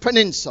Arabian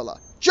Peninsula.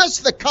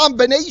 Just the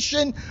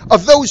combination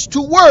of those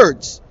two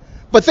words.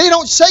 But they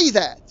don't say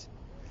that.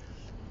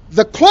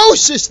 The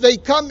closest they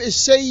come is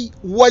say,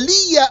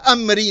 Waliya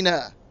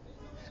Amrina.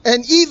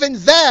 And even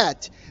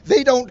that,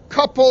 they don't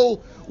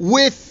couple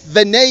with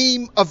the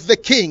name of the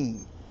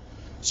king.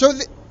 So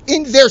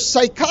in their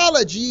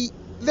psychology,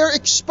 they're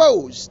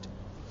exposed.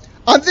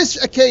 On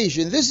this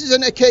occasion, this is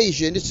an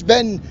occasion, it's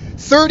been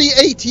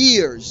 38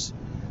 years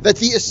that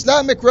the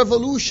Islamic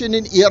revolution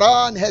in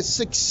Iran has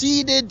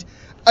succeeded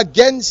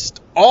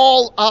against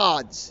all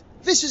odds.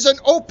 This is an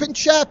open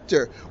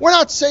chapter. We're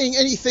not saying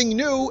anything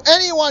new.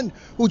 Anyone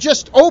who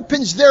just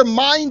opens their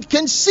mind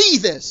can see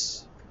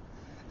this.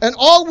 And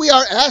all we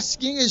are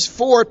asking is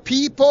for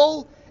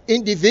people,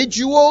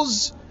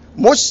 individuals,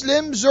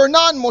 Muslims or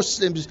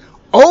non-Muslims,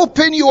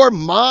 open your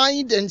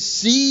mind and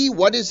see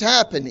what is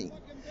happening.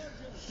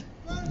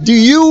 Do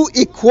you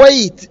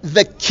equate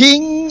the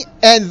king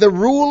and the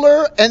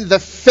ruler and the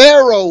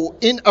Pharaoh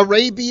in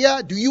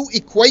Arabia? Do you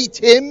equate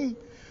him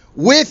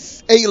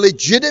with a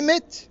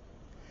legitimate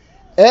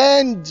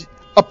and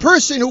a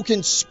person who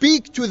can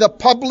speak to the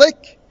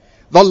public,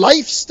 the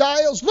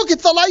lifestyles? Look at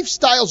the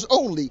lifestyles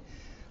only.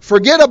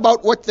 Forget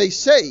about what they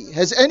say.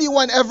 Has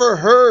anyone ever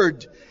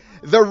heard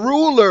the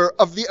ruler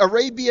of the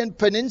Arabian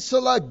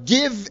Peninsula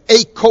give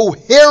a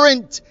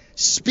coherent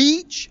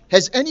speech?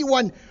 Has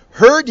anyone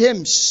heard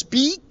him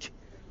speak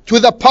to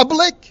the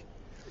public?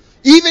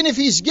 Even if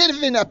he's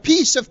given a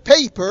piece of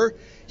paper,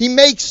 he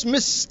makes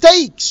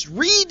mistakes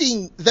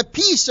reading the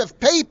piece of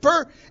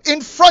paper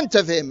in front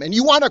of him. And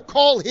you want to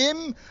call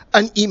him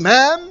an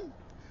imam?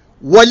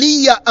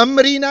 ولي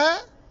أمرنا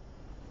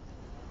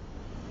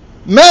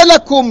ما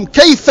لكم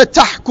كيف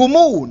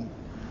تحكمون.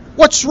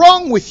 What's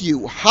wrong with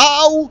you?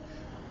 How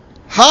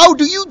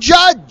do you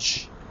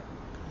judge?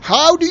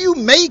 How do you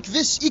make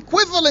this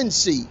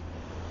equivalency?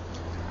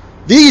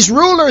 These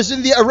rulers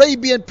in the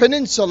Arabian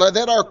Peninsula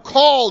that are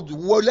called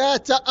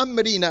Wulata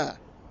Amrina,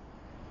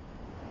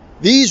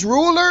 these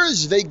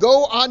rulers, they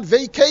go on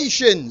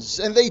vacations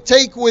and they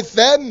take with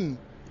them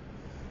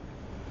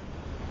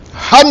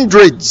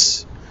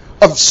hundreds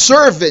of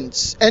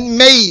servants and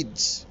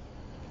maids.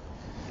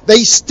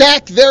 They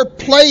stack their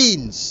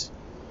planes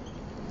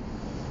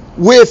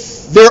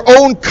with their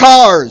own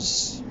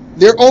cars,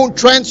 their own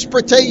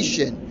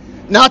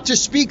transportation, not to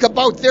speak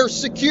about their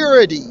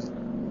security.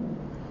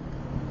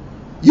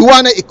 You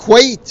want to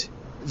equate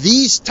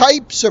these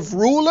types of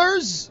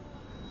rulers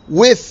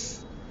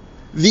with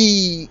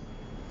the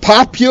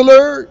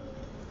popular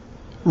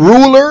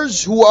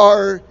rulers who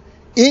are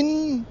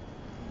in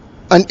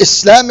an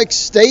Islamic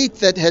state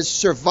that has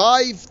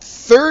survived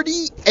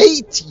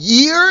 38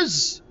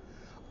 years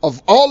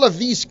of all of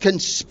these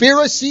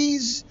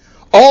conspiracies,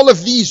 all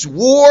of these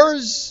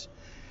wars,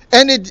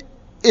 and it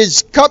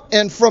is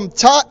and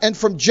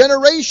from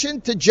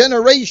generation to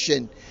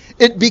generation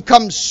it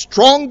becomes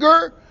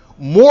stronger,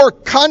 more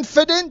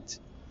confident.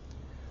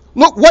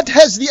 Look, what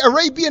has the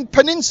Arabian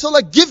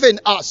Peninsula given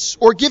us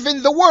or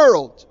given the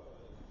world?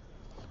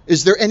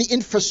 Is there any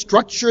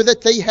infrastructure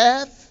that they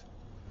have?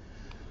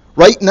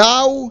 Right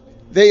now,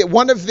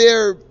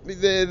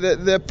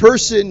 the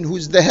person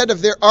who's the head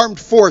of their armed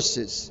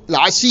forces,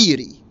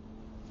 Al-Asiri,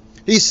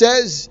 he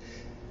says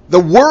the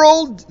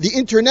world, the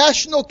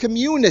international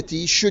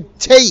community should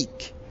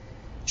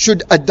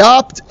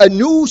adopt a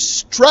new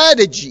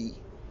strategy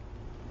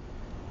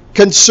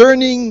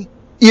concerning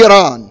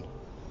Iran.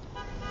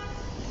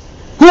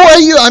 Who are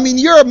you? I mean,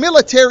 you're a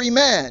military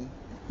man.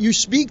 You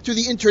speak to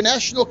the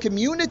international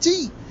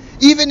community,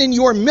 even in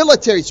your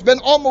military. It's been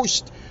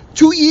almost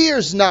 2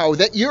 years now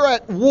that you're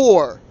at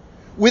war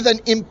with an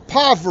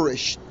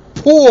impoverished,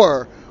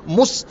 poor,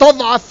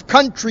 mustad'af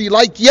country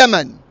like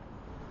Yemen,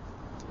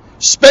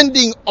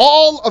 spending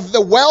all of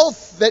the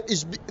wealth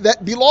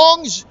that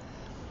belongs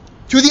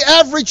to the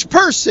average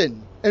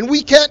person, and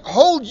we can't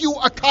hold you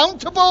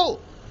accountable.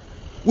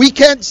 We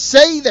can't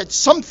say that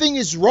something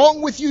is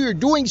wrong with you, you're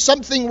doing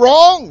something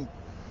wrong.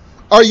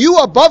 Are you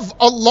above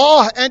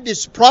Allah and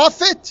His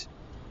Prophet?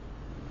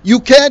 You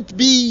can't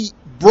be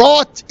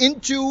brought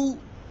into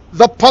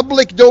the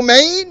public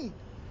domain,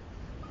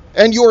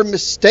 and your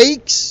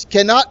mistakes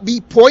cannot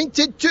be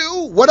pointed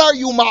to. What are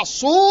you,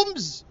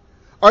 ma'sooms?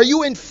 Are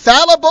you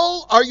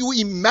infallible? Are you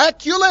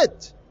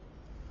immaculate?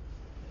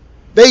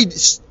 They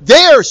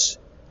dare,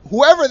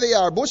 whoever they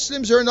are,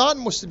 Muslims or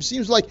non-Muslims,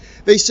 seems like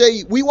they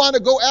say, we want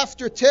to go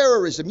after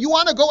terrorism. You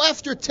want to go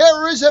after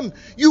terrorism?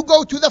 You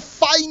go to the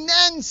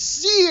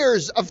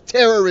financiers of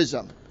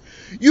terrorism.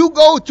 You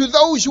go to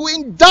those who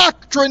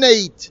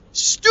indoctrinate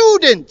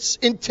students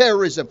in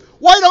terrorism.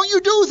 Why don't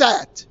you do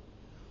that?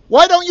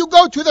 Why don't you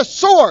go to the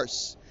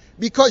source?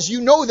 Because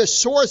you know the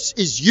source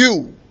is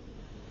you.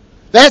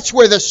 That's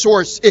where the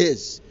source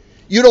is.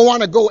 You don't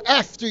want to go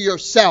after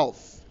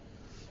yourself.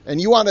 And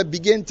you want to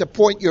begin to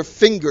point your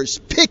fingers,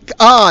 pick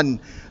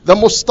on the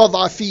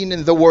mustad'afin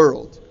in the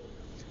world.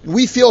 And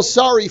we feel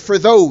sorry for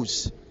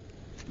those.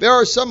 There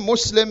are some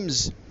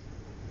Muslims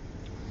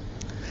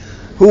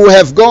who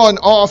have gone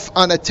off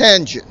on a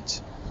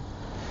tangent.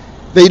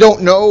 They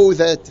don't know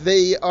that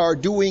they are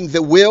doing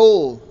the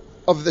will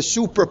of the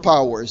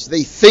superpowers.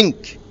 They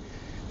think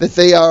that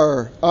they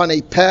are on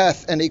a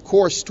path and a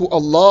course to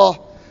Allah,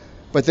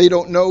 but they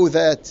don't know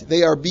that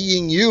they are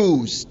being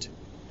used.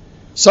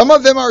 Some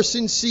of them are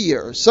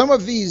sincere. Some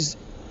of these,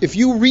 if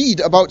you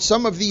read about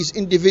some of these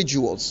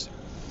individuals,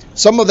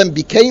 some of them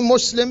became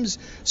Muslims,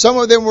 some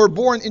of them were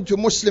born into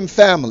Muslim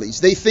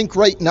families. They think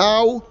right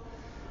now,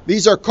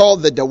 these are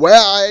called the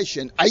Dawa'ish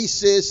and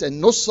ISIS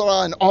and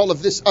Nusra and all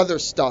of this other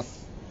stuff.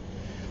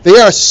 They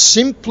are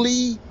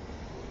simply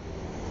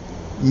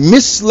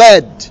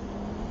misled.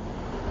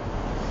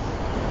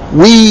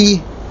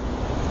 We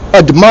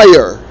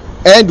admire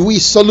and we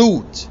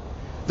salute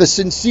the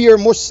sincere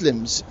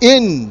Muslims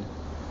in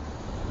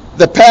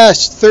the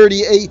past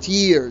 38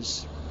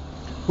 years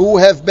who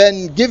have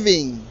been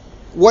giving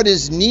what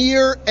is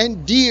near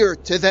and dear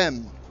to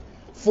them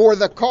for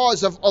the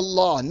cause of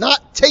Allah,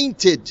 not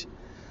tainted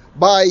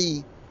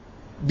by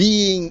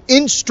being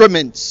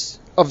instruments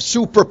of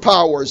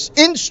superpowers,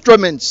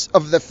 instruments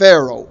of the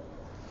Pharaoh.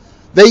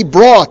 They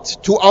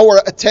brought to our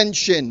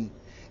attention,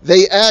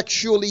 they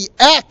actually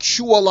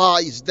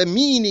actualized the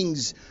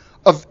meanings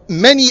of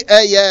many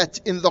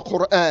ayat in the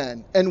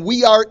Quran, and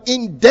we are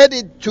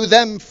indebted to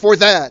them for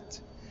that.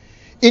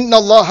 Inna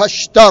Allah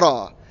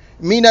ashtara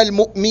min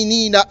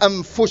al-mu'minina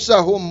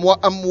anfusahum wa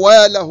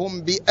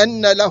amwalahum bi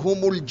anna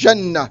lahumul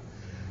jannah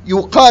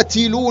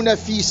yuqatiluna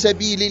fi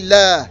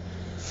sabilillah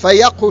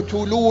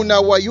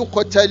fayaqtuluna wa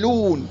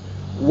yuqtalun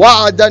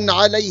wa'dan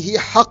alayhi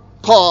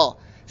haqqan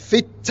fi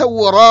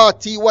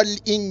at-tawrati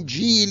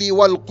wal-injili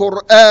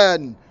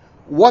wal-Qur'an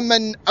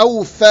ومن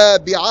أوفى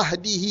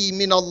بعهده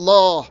من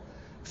الله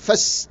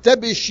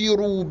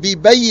فاستبشروا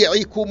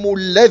ببيعكم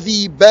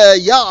الذي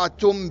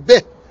بايعتم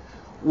به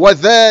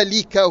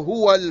وذلك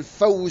هو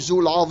الفوز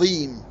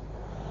العظيم.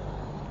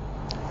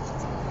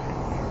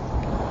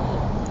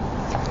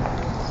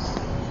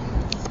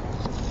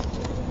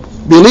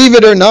 Believe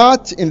it or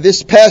not, in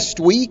this past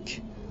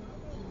week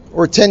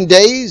or 10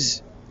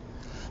 days,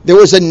 there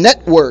was a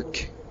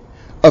network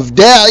of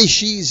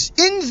Daeshis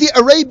in the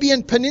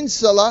Arabian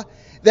Peninsula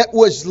that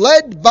was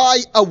led by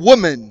a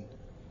woman.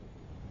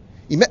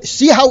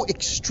 See how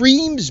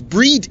extremes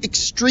breed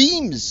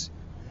extremes?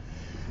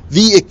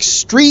 The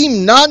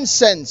extreme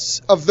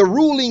nonsense of the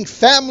ruling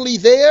family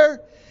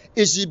there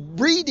is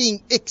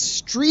breeding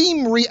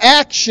extreme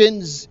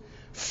reactions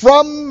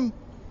from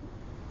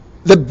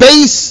the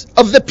base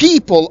of the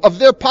people, of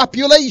their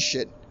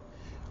population.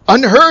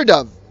 Unheard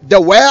of.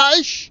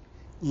 Daesh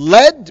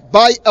led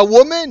by a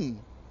woman.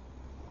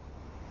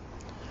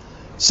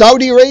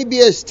 Saudi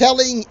Arabia is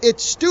telling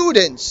its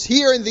students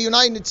here in the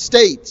United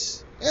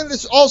States, and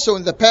this also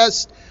in the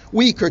past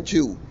week or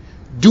two,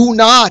 do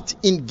not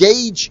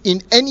engage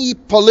in any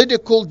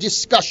political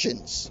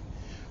discussions.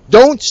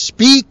 Don't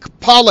speak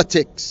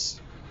politics.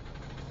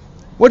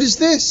 What is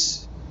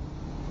this?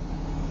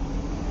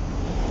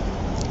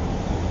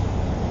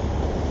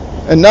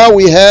 And now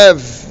we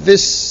have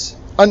this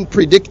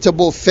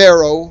unpredictable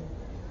Pharaoh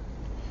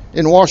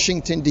in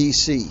Washington,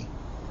 D.C.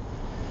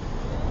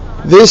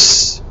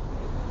 This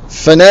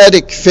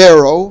fanatic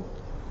Pharaoh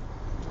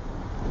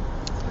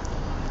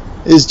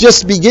is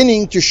just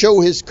beginning to show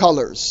his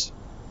colors.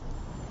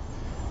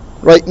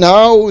 Right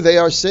now, they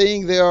are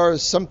saying there are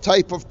some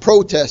type of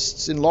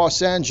protests in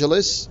Los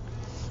Angeles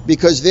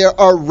because there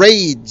are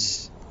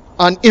raids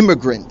on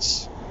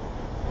immigrants.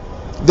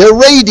 They're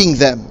raiding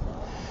them.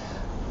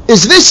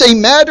 Is this a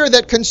matter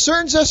that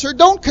concerns us or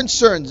don't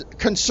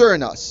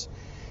concern us?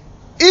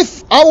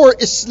 If our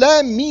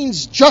Islam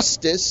means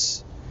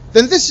justice,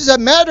 then this is a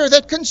matter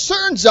that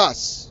concerns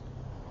us.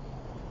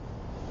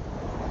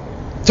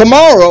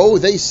 Tomorrow,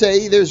 they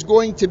say, there's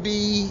going to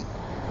be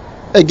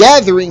a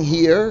gathering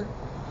here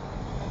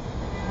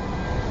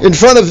in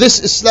front of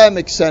this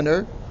Islamic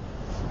center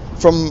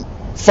from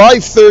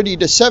 5:30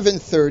 to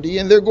 7:30,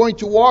 and they're going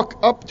to walk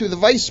up to the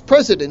Vice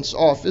President's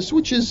office,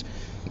 which is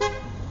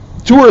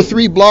 2 or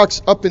 3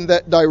 blocks up in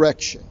that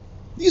direction.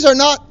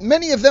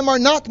 Many of them are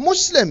not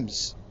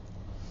Muslims,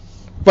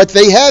 but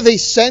they have a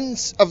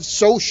sense of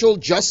social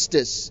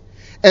justice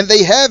and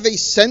they have a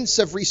sense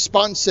of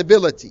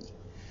responsibility.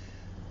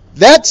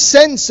 That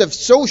sense of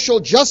social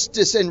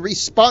justice and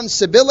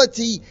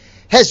responsibility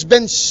has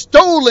been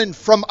stolen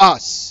from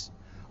us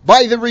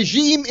by the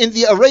regime in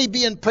the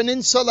Arabian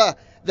Peninsula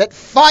that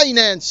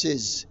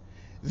finances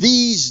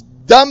these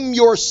dumb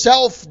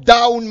yourself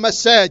down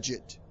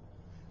masajid.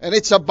 And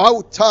it's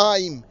about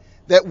time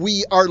that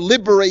we are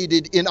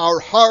liberated in our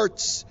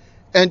hearts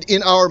and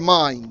in our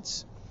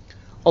minds.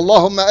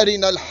 Allahumma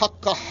arina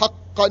al-haqqa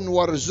haqqan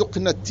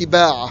warzuqna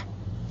ittiba'ah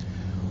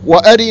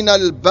wa arina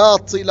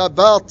al-batila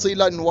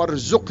batilan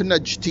warzuqna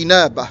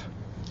ijtinabah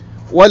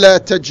wa la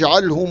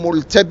taj'alhu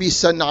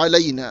multabisan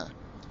alayna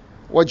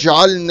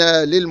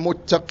waj'alna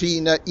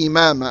lilmuttaqina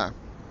imama.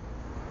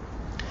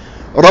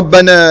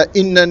 ربنا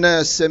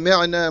إننا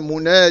سمعنا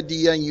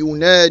مناديا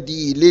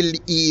ينادي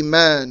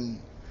للإيمان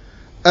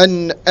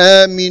أن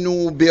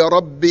آمنوا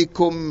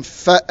بربكم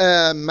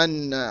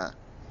فآمنا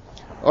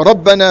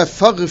ربنا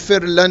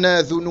فاغفر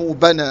لنا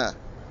ذنوبنا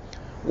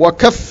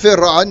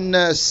وكفر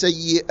عنا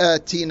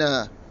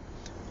سيئاتنا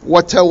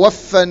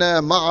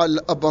وتوفنا مع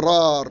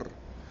الأبرار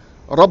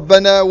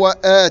ربنا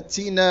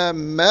وآتنا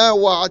ما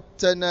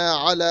وعدتنا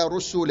على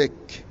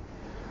رسلك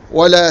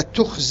ولا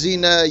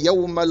تخزنا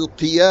يوم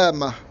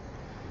القيامة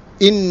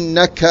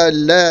إنك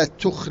لا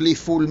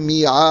تخلف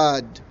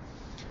الميعاد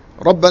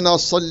ربنا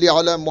صل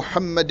على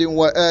محمد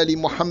وآل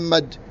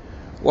محمد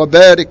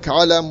وبارك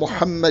على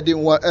محمد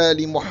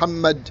وآل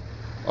محمد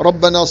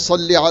ربنا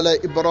صل على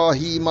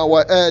إبراهيم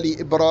وآل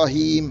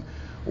إبراهيم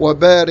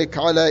وبارك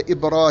على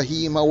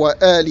إبراهيم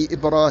وآل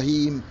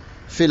إبراهيم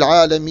في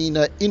العالمين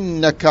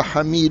إنك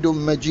حميد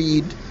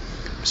مجيد.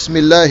 بسم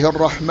الله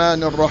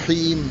الرحمن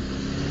الرحيم.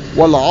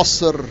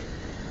 والعصر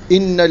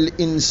إن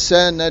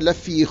الإنسان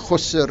لفي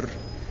خسر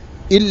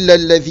إلا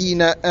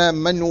الذين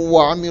آمنوا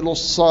وعملوا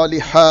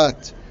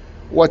الصالحات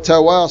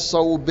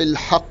وتواصوا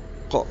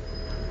بالحق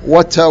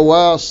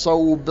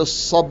وتواصوا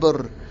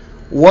بالصبر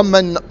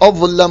ومن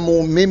أظلم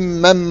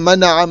ممن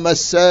منع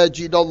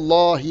مساجد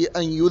الله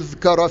أن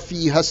يذكر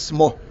فيها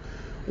اسمه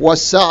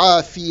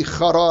وسعى في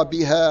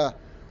خرابها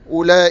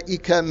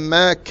أولئك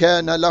ما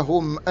كان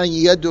لهم أن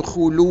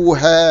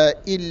يدخلوها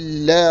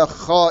إلا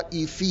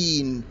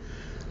خائفين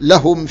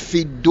لهم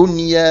في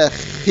الدنيا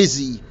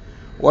خزي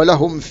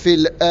ولهم في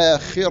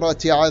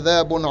الآخرة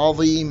عذاب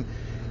عظيم.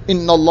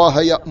 إن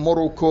الله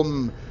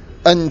يأمركم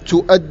أن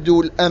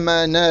تؤدوا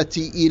الأمانات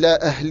إلى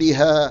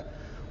أهلها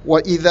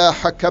وإذا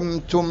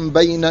حكمتم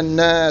بين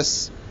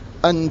الناس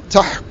أن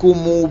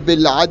تحكموا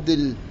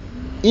بالعدل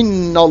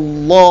إن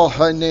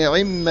الله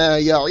نعم ما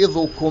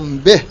يعظكم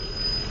به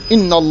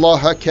إن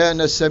الله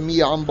كان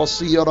سميعا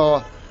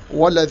بصيرا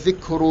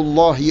ولذكر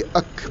الله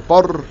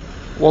أكبر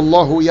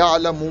والله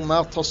يعلم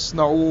ما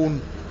تصنعون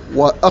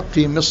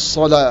وأقم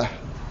الصلاة.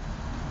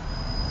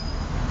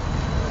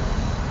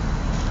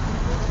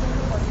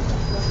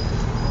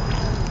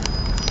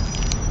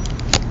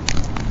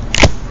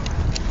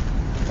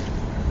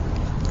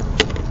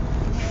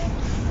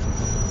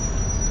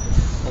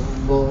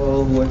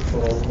 الله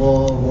أكبر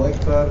الله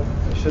أكبر.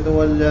 أشهد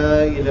أن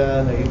لا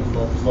إله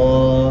إلا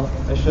الله.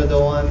 أشهد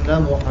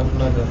أن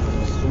محمدا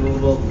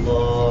رسول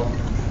الله.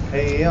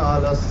 حي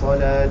على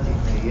الصلاة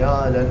حي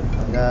على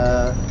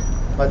الفلاح.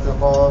 قد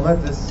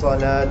قامت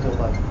الصلاة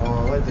قد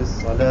قامت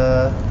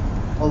الصلاة.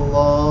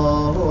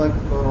 الله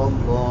أكبر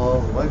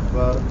الله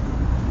أكبر.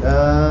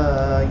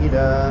 لا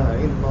إله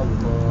إلا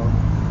الله.